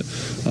that. But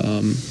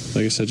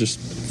like I said, just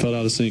felt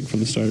out of sync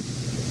from the start.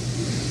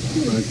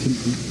 Can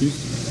you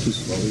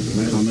just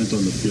comment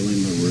on the feeling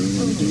in the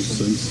room? Do you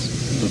sense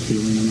a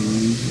feeling in the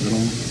room at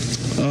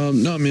all?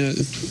 No, I mean,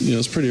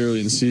 it's pretty early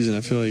in the season.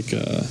 I feel like,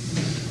 I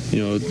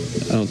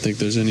don't think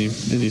there's any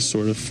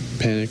sort of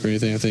panic or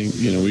anything. I think,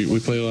 we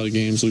play a lot of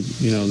games.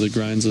 The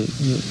grinds,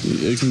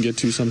 it can get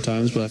to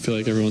sometimes, but I feel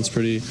like everyone's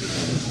pretty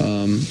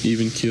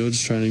even keeled,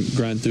 just trying to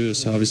grind through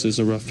this. Obviously, it's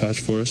a rough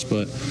patch for us,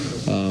 but,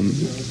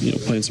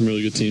 playing some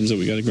really good teams that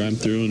we got to grind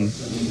through and,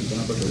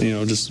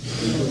 just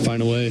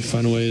find a way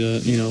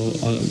to,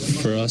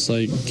 for us,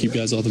 keep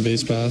guys off the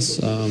base pass,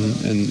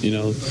 and,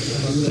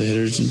 the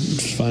hitters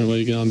just find a way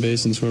to get on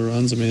base and score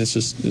runs. I mean, it's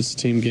a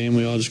team game.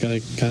 We all just got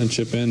to kind of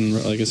chip in.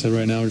 And like I said,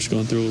 right now we're just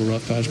going through a little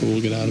rough patch, but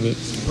we'll get out of it.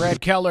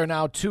 Brad Keller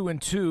now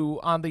 2-2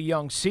 on the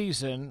young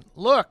season.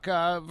 Look,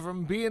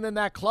 from being in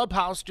that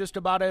clubhouse just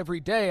about every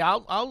day,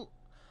 I'll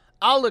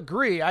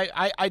agree.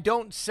 I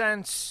don't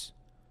sense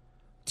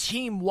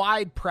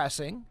team-wide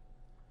pressing.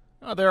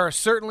 There are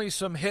certainly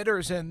some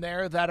hitters in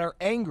there that are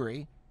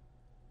angry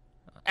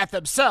at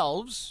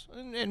themselves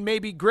and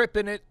maybe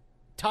gripping it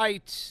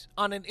tight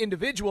on an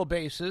individual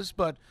basis,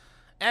 but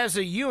as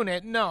a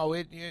unit, no,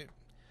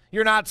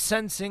 you're not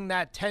sensing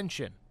that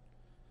tension.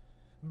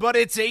 But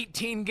it's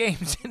 18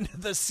 games into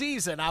the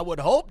season. I would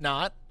hope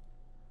not.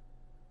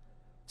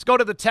 Let's go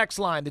to the text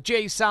line, the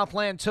Jay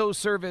Southland Tow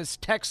Service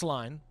text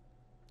line.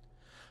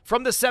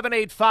 From the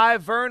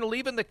 785, Vern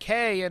leaving the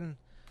K, and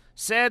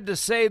sad to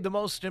say the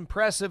most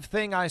impressive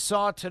thing I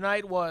saw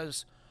tonight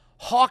was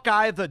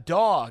Hawkeye the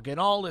dog and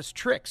all his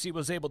tricks he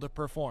was able to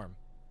perform.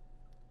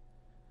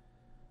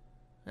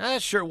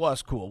 That sure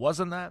was cool,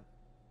 wasn't that?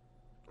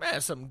 Man,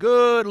 some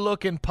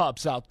good-looking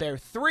pups out there.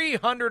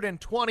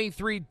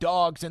 323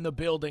 dogs in the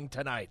building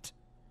tonight.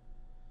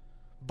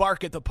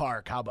 Bark at the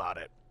park, how about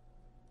it?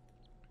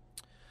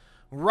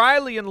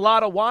 Riley in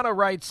Lottawanna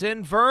writes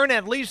in, Vern,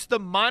 at least the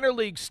minor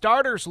league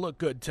starters look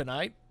good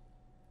tonight.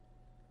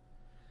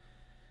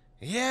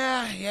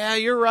 Yeah,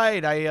 you're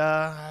right.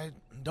 I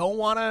don't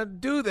want to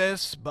do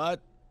this,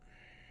 but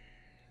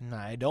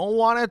I don't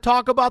want to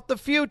talk about the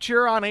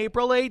future on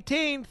April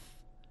 18th.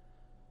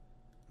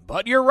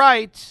 But you're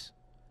right.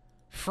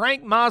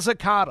 Frank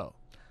Mazzucato,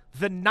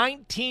 the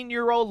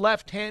 19-year-old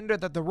left-hander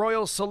that the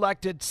Royals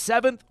selected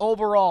 7th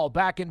overall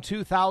back in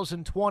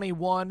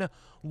 2021,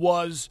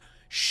 was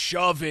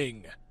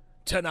shoving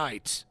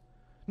tonight.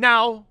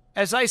 Now,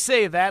 as I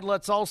say that,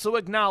 let's also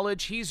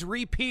acknowledge he's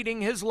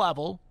repeating his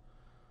level.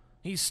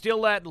 He's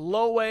still at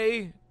low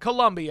A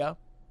Columbia.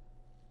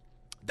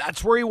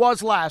 That's where he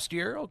was last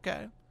year,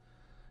 okay.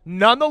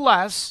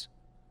 Nonetheless,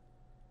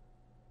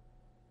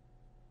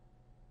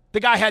 the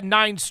guy had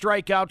 9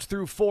 strikeouts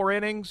through 4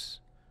 innings.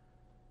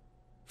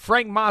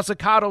 Frank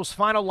Mazzucato's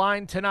final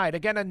line tonight.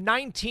 Again, a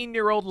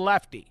 19-year-old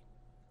lefty.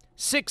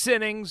 6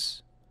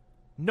 innings,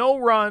 no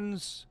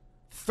runs,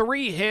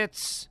 3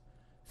 hits,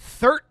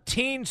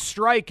 13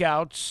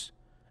 strikeouts,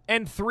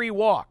 and 3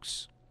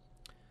 walks.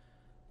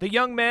 The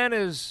young man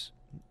has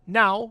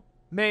now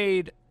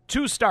made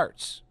 2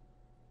 starts.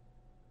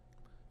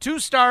 2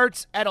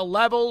 starts at a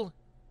level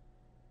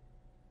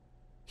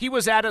he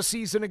was at a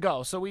season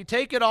ago. So we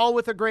take it all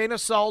with a grain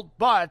of salt,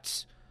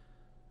 but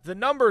the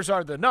numbers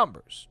are the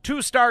numbers.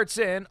 2 starts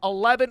in,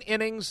 11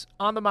 innings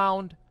on the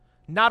mound,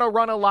 not a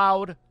run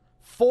allowed,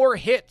 4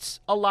 hits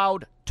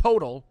allowed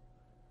total,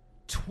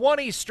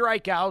 20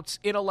 strikeouts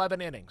in 11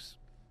 innings.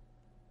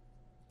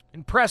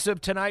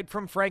 Impressive tonight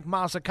from Frank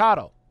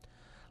Mazzucato.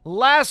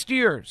 Last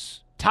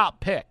year's top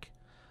pick,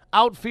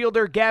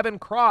 outfielder Gavin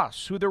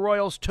Cross, who the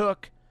Royals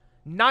took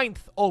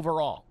 9th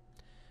overall.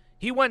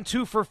 He went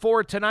 2 for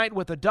 4 tonight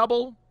with a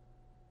double.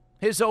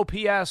 His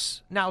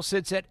OPS now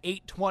sits at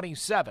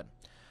 827.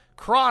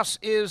 Cross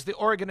is the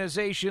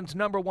organization's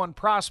 #1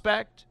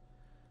 prospect,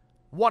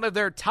 one of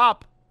their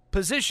top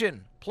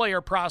position player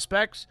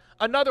prospects,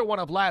 another one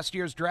of last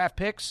year's draft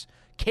picks,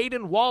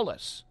 Caden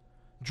Wallace.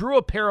 Drew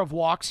a pair of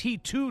walks. He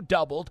too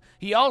doubled.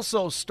 He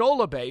also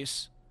stole a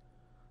base.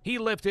 He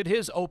lifted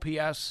his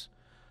OPS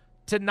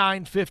to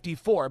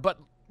 954. But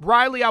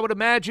Riley, I would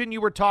imagine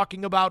you were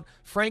talking about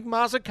Frank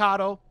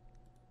Mazzucato,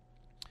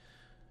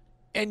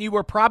 and you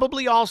were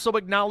probably also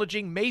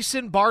acknowledging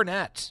Mason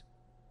Barnett,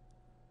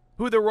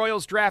 who the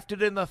Royals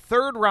drafted in the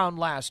 3rd round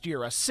last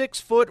year, a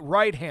 6-foot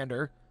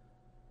right-hander,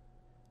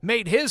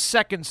 made his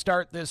 2nd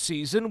start this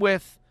season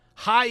with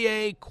High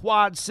A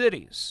Quad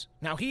Cities.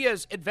 Now, he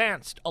has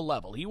advanced a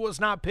level. He was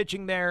not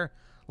pitching there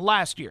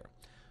last year.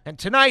 And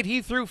tonight, he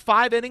threw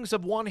 5 innings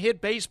of 1-hit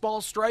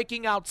baseball,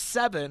 striking out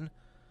 7,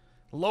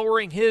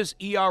 lowering his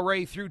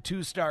ERA through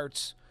 2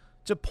 starts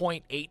to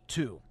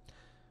 .82.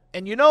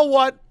 And you know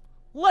what?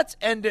 Let's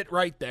end it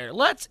right there.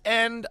 Let's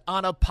end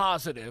on a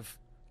positive,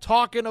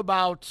 talking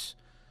about,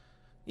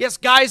 yes,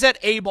 guys at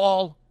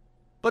A-ball,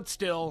 but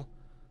still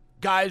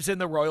guys in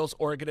the Royals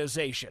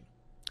organization.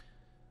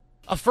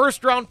 A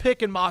 1st-round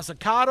pick in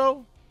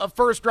Mazzucato, a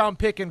 1st-round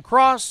pick in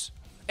Cross,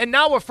 and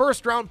now a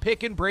 1st-round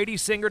pick in Brady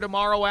Singer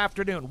tomorrow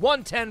afternoon.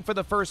 1:10 for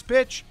the first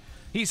pitch.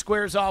 He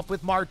squares off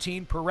with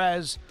Martin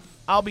Perez.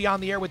 I'll be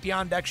on the air with the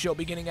On Deck Show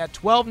beginning at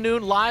 12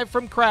 noon live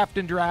from Craft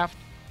and Draft.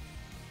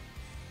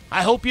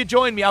 I hope you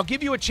join me. I'll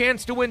give you a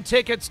chance to win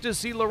tickets to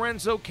see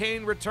Lorenzo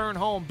Cain return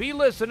home. Be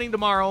listening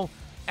tomorrow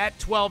at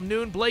 12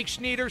 noon. Blake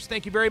Schneiders,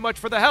 thank you very much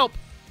for the help.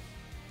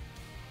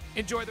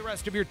 Enjoy the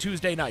rest of your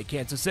Tuesday night,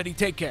 Kansas City.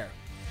 Take care.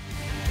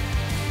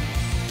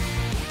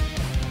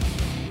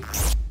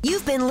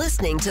 You've been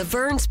listening to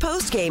Vern's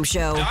postgame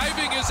show.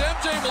 Diving is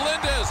MJ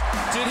Melendez.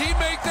 Did he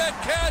make that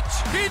catch?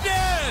 He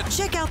did!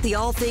 Check out the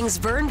All Things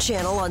Vern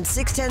channel on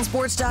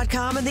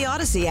 610sports.com and the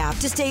Odyssey app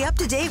to stay up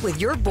to date with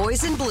your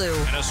boys in blue.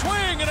 And a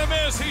swing and a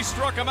miss. He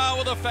struck him out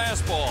with a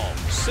fastball.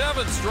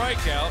 7th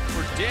strikeout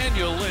for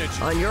Daniel Lynch.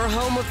 On your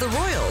home of the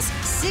Royals,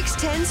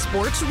 610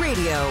 Sports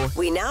Radio.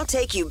 We now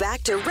take you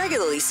back to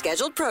regularly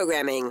scheduled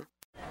programming.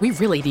 We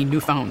really need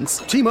new phones.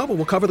 T-Mobile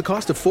will cover the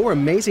cost of 4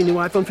 amazing new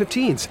iPhone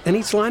 15s, and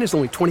each line is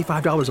only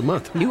 $25 a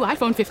month. New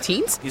iPhone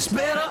 15s? It's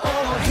better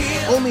over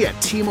here. Only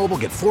at T-Mobile,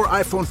 get 4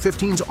 iPhone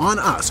 15s on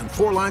us and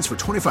 4 lines for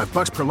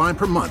 $25 per line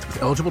per month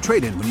with eligible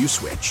trade-in when you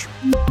switch.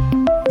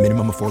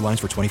 Minimum of 4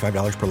 lines for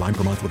 $25 per line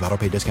per month with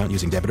autopay discount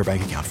using debit or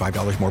bank account.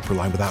 $5 more per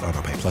line without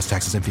autopay, plus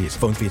taxes and fees.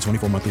 Phone fee at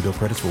 24 monthly bill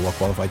credits for well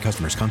qualified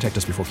customers. Contact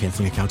us before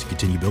canceling account to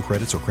continue bill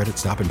credits or credit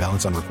stop and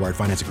balance on required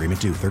finance agreement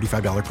due.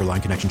 $35 per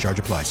line connection charge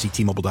applies. See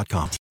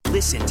T-Mobile.com.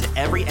 Listen to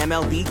every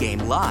MLB game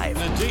live.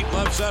 In the deep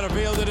left center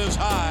field, it is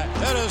high,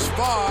 it is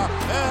far,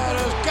 it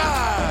is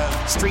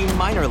gone. Stream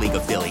minor league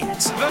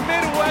affiliates. The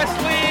Midwest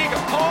League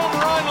home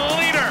run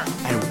leader.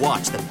 And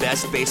watch the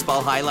best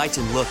baseball highlights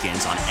and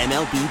look-ins on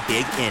MLB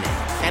Big Inning.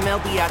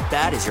 MLB At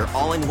Bat is your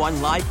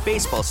all-in-one live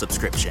baseball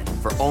subscription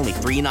for only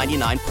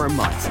 $3.99 per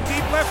month.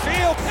 Deep left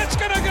field, it's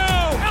gonna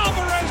go.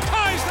 Alvarez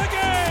ties the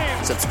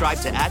game. Subscribe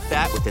to At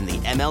Bat within the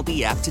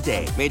MLB app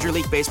today. Major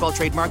League Baseball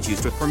trademarks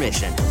used with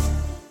permission.